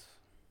because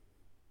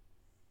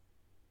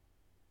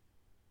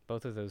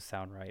both of those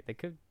sound right. They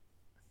could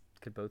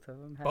both of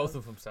them have. Both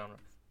of them sound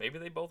right. Maybe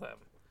they both have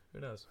them. Who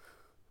knows?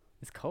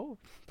 It's cold.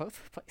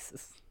 Both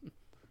places.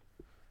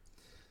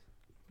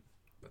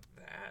 But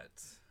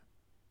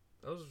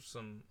those are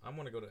some. I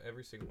want to go to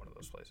every single one of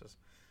those places.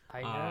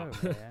 I know,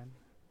 man.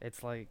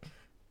 It's like,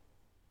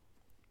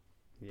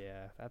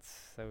 yeah, that's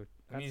so.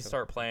 We need to so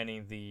start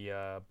planning the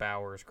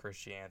Bowers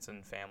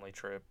Christiansen family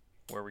trip.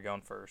 Where are we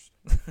going first?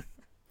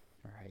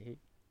 right.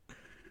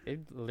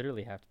 It'd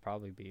literally have to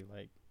probably be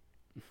like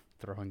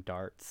throwing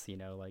darts,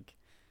 like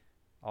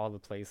all the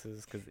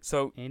places because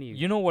So any.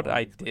 you know what one of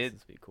I these did?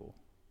 places would be cool.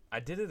 I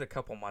did it a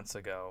couple months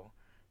ago,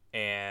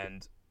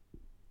 and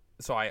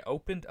so I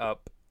opened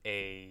up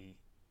I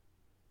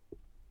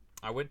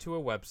went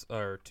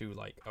to to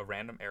like a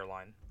random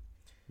airline.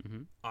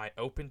 Mm-hmm. I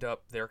opened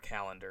up their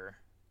calendar,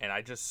 and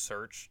I just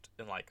searched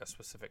in like a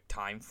specific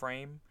time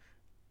frame,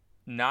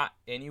 not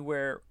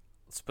anywhere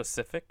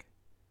specific,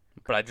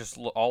 but I just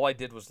all I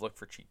did was look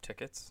for cheap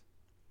tickets.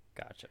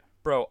 Gotcha.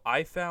 Bro,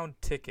 I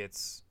found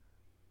tickets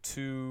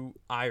to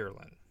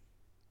Ireland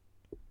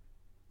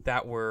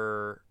that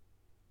were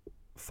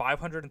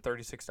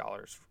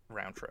 $536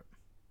 round trip,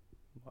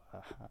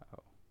 Wow.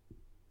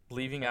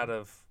 leaving Okay. out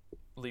of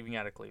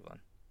Cleveland.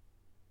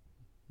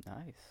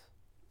 Nice.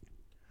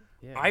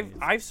 Yeah. I mean,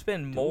 I've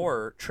spent doable.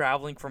 more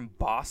traveling from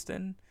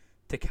Boston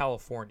to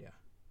California.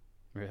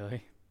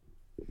 really?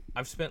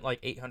 I've spent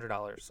like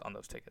 $800 on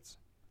those tickets.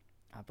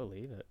 I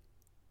believe it.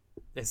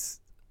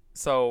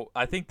 So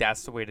I think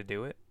that's the way to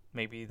do it.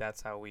 Maybe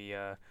that's how we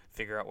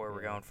figure out where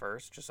we're Yeah. going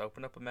first. Just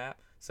open up a map,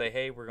 say,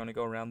 hey, we're going to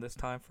go around this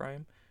time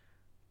frame.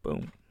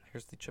 Boom.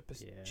 Here's the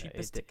cheapest Yeah.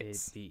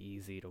 tickets. It'd be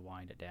easy to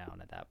wind it down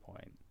at that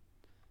point.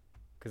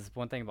 Because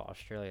one thing about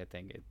Australia, I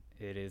think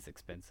it is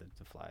expensive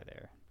to fly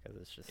there because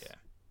it's just Yeah.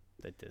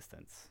 the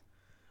distance.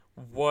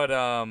 What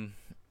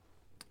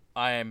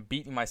I am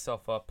beating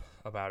myself up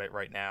about it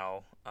right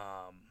now,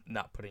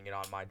 not putting it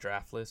on my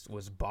draft list,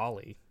 was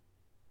Bali.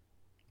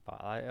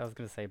 But I was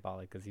gonna say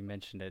Bali because you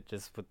mentioned it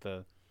just with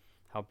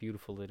how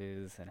beautiful it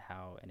is and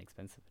how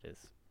inexpensive it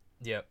is.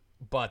 Yep.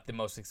 But the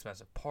most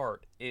expensive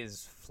part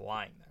is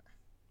flying there.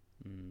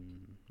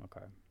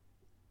 Okay.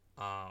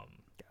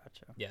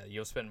 Gotcha. Yeah,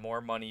 you'll spend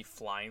more money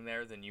flying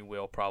there than you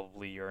will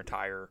probably your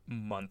entire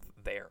month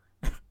there.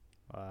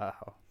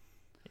 Wow.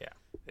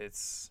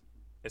 It's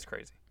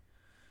crazy.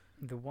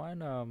 The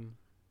one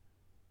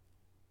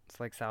it's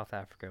like South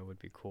Africa would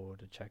be cool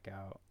to check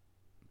out.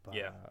 But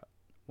Yeah.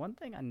 one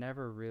thing I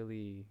never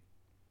really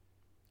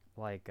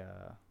like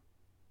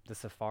the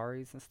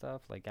safaris and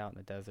stuff, like out in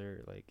the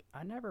desert, like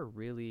I never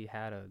really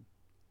had a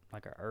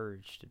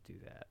urge to do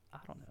that. I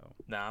don't know.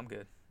 Nah, I'm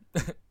good.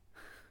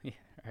 Yeah,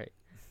 right.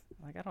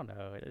 Like I don't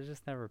know. It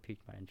just never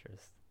piqued my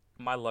interest.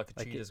 My luck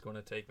Like cheetah's going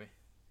to take me.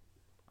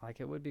 Like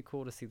it would be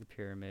cool to see the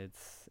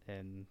pyramids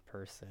in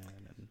person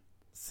and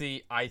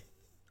See, I've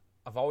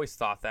always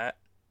thought that,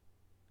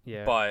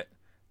 yeah. but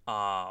You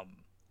went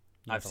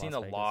I've to seen Las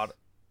a Vegas? lot.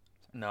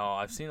 No,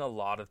 I've seen a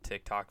lot of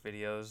TikTok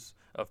videos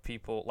of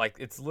people like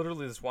it's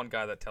literally this one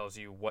guy that tells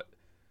you what.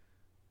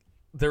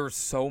 There were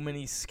so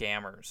many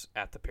scammers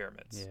at the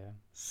pyramids. Yeah.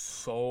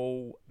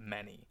 So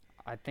many.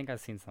 I think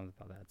I've seen something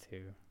about that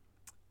too.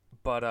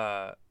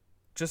 But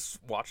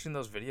just watching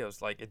those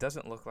videos, like it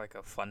doesn't look like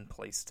a fun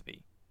place to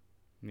be.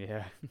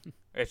 Yeah.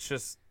 It's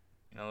just,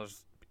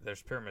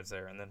 there's pyramids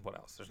there, and then what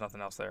else? There's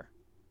nothing else there.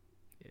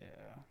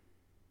 Yeah.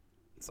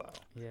 So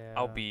Yeah.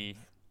 I'll be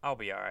all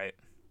right.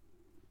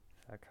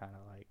 That kind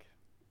of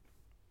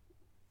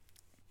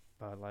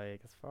but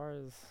like as far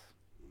as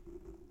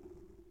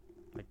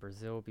like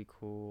Brazil would be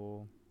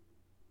cool.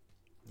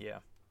 Yeah.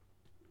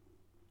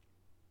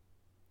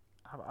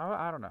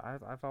 I don't know.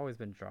 I've always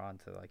been drawn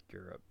to like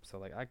Europe, so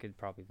like I could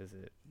probably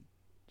visit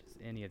just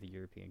any of the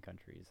European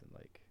countries and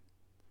like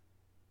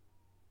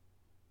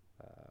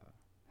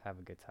have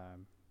a good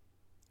time.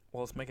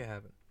 Well, let's make it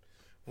happen.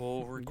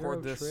 We'll record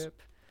Euro this. trip.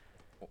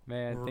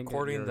 Man, We're think of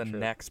recording Euro the trip.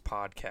 next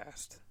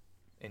podcast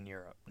in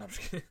Europe. No, I'm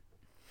just kidding.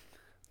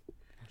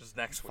 Just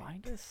next week.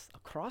 Find us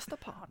across the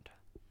pond.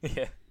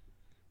 Yeah.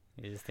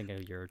 You just think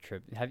of Euro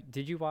trip.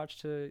 Did you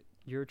watch the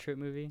Euro trip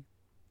movie?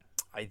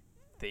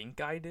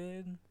 Think I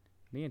did.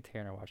 Me and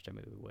Tanner watched that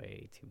movie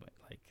way too much,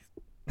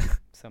 like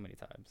so many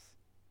times.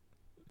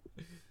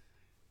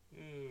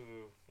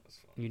 Ooh, that's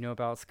fun. You know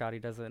about Scotty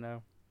Doesn't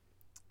Know?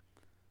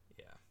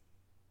 Yeah.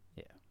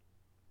 Yeah.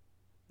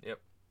 Yep.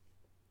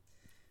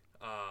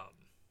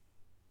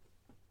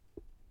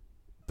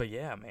 But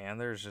yeah, man,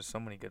 there's just so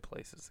many good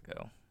places to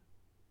go.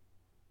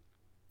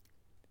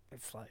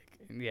 It's like,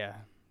 yeah,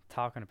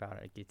 talking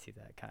about it gets you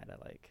that kind of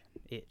like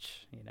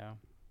itch, you know?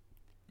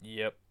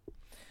 Yep.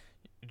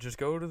 Just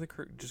go to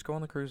just go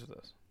on the cruise with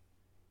us.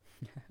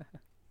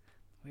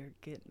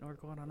 We're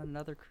going on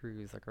another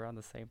cruise like around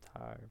the same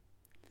time.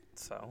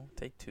 So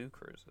take 2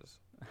 cruises.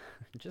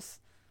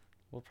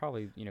 We'll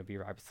probably, be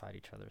right beside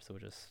each other, so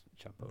we'll just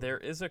jump over. There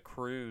is a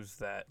cruise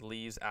that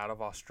leaves out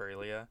of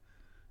Australia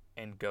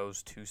and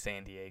goes to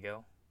San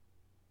Diego.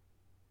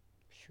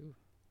 Shoo.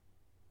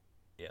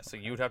 Yeah, so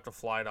Okay. you would have to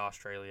fly to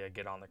Australia,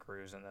 get on the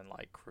cruise, and then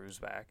like cruise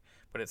back.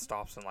 But it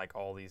stops in like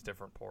all these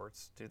different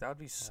ports. Dude, that would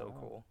be so Wow.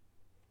 cool.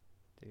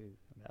 Dude,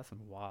 that's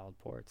some wild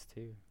ports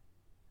too.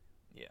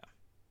 Yeah.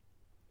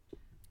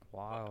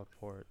 Wild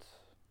ports.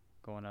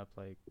 Going up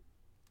like,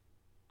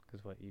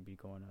 because you'd be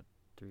going up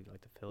through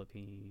like the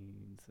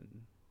Philippines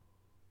and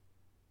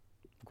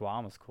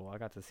Guam was cool. I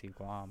got to see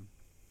Guam.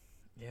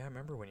 Yeah, I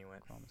remember when you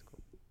went. Guam was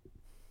cool.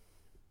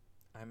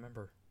 I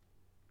remember.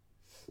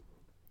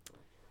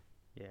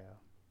 Yeah.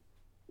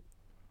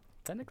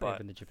 Technically, I've But-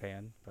 been to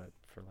Japan, but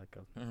for like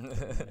a 30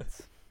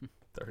 minutes.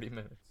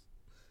 minutes.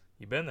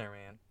 You been there,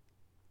 man.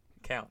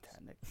 Counts.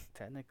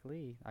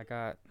 Technically, I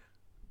got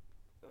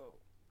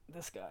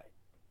this guy.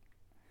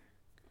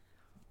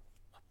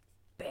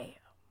 Bam.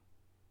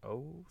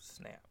 Oh,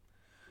 snap.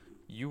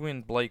 You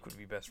and Blake would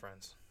be best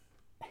friends.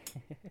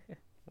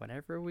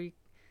 Whenever we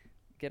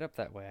get up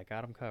that way. I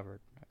got him covered.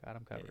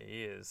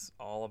 He is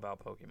all about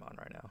Pokemon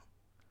right now.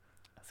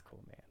 That's cool,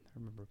 man. I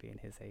remember being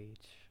his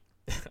age.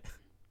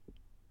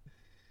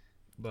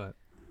 But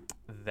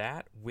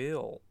That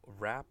will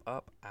wrap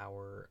up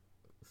our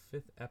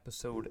 5th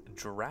episode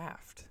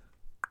draft.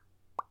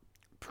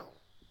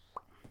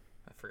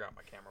 I forgot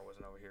my camera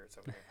wasn't over here. It's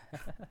over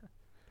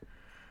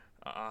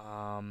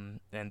here.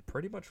 And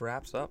pretty much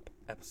wraps up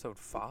episode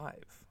 5.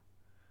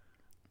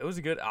 It was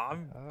a good.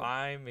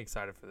 I'm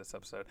excited for this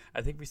episode.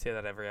 I think we say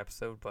that every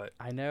episode, but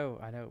I know.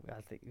 I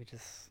think we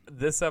just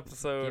this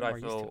episode, get I more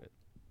used to feel, it.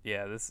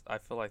 yeah, I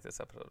feel like this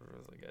episode was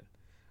really good.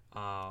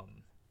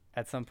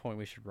 At some point,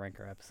 we should rank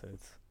our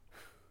episodes.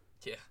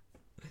 Yeah.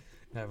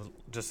 Have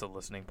just a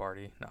listening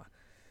party. No.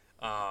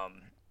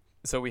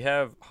 So we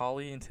have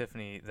Holly and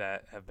Tiffany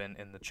that have been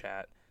in the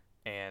chat,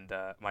 and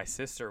my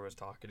sister was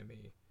talking to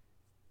me,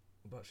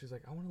 but she's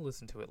like, I want to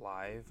listen to it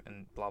live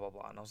and blah blah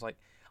blah, and I was like,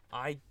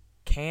 I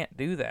can't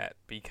do that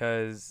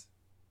because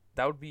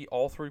that would be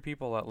all 3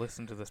 people that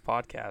listen to this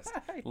podcast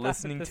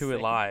listening to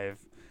it live.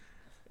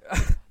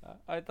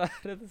 I thought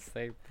of the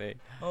same thing.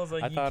 I was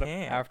like, I you thought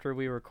can't. after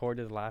we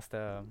recorded the last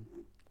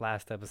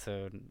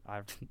episode,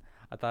 I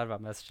thought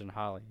about messaging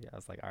Holly. I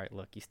was like, all right,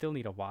 look, you still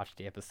need to watch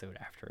the episode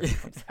after it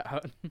comes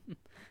out.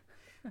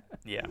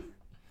 Yeah.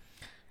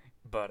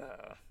 But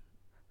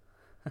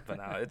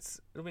no,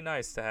 it'll be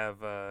nice to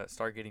have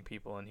start getting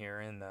people in here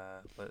and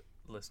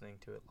listening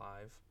to it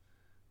live.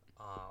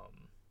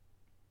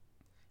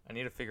 I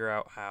need to figure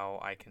out how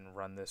I can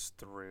run this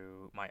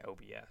through my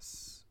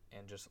OBS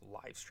and just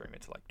live stream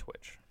it to like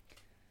Twitch.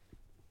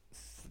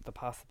 The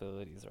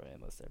possibilities are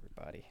endless,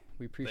 everybody.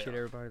 We appreciate are.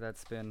 everybody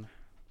that's been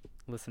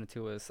listening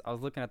to us. I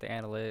was looking at the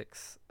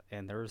analytics,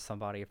 and there was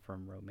somebody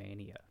from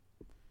Romania.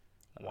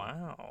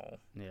 Wow.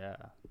 Yeah.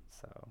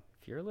 So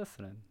if you're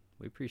listening,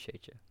 we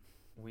appreciate you.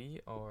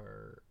 We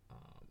are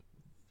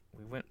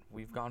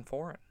we've gone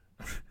foreign.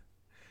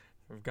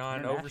 We've gone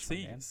International,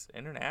 overseas,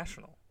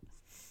 international.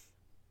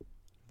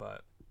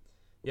 But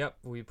yep,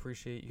 we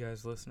appreciate you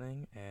guys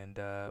listening, and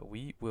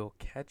we will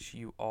catch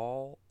you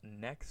all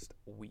next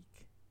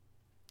week.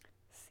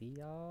 See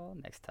y'all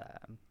next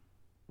time.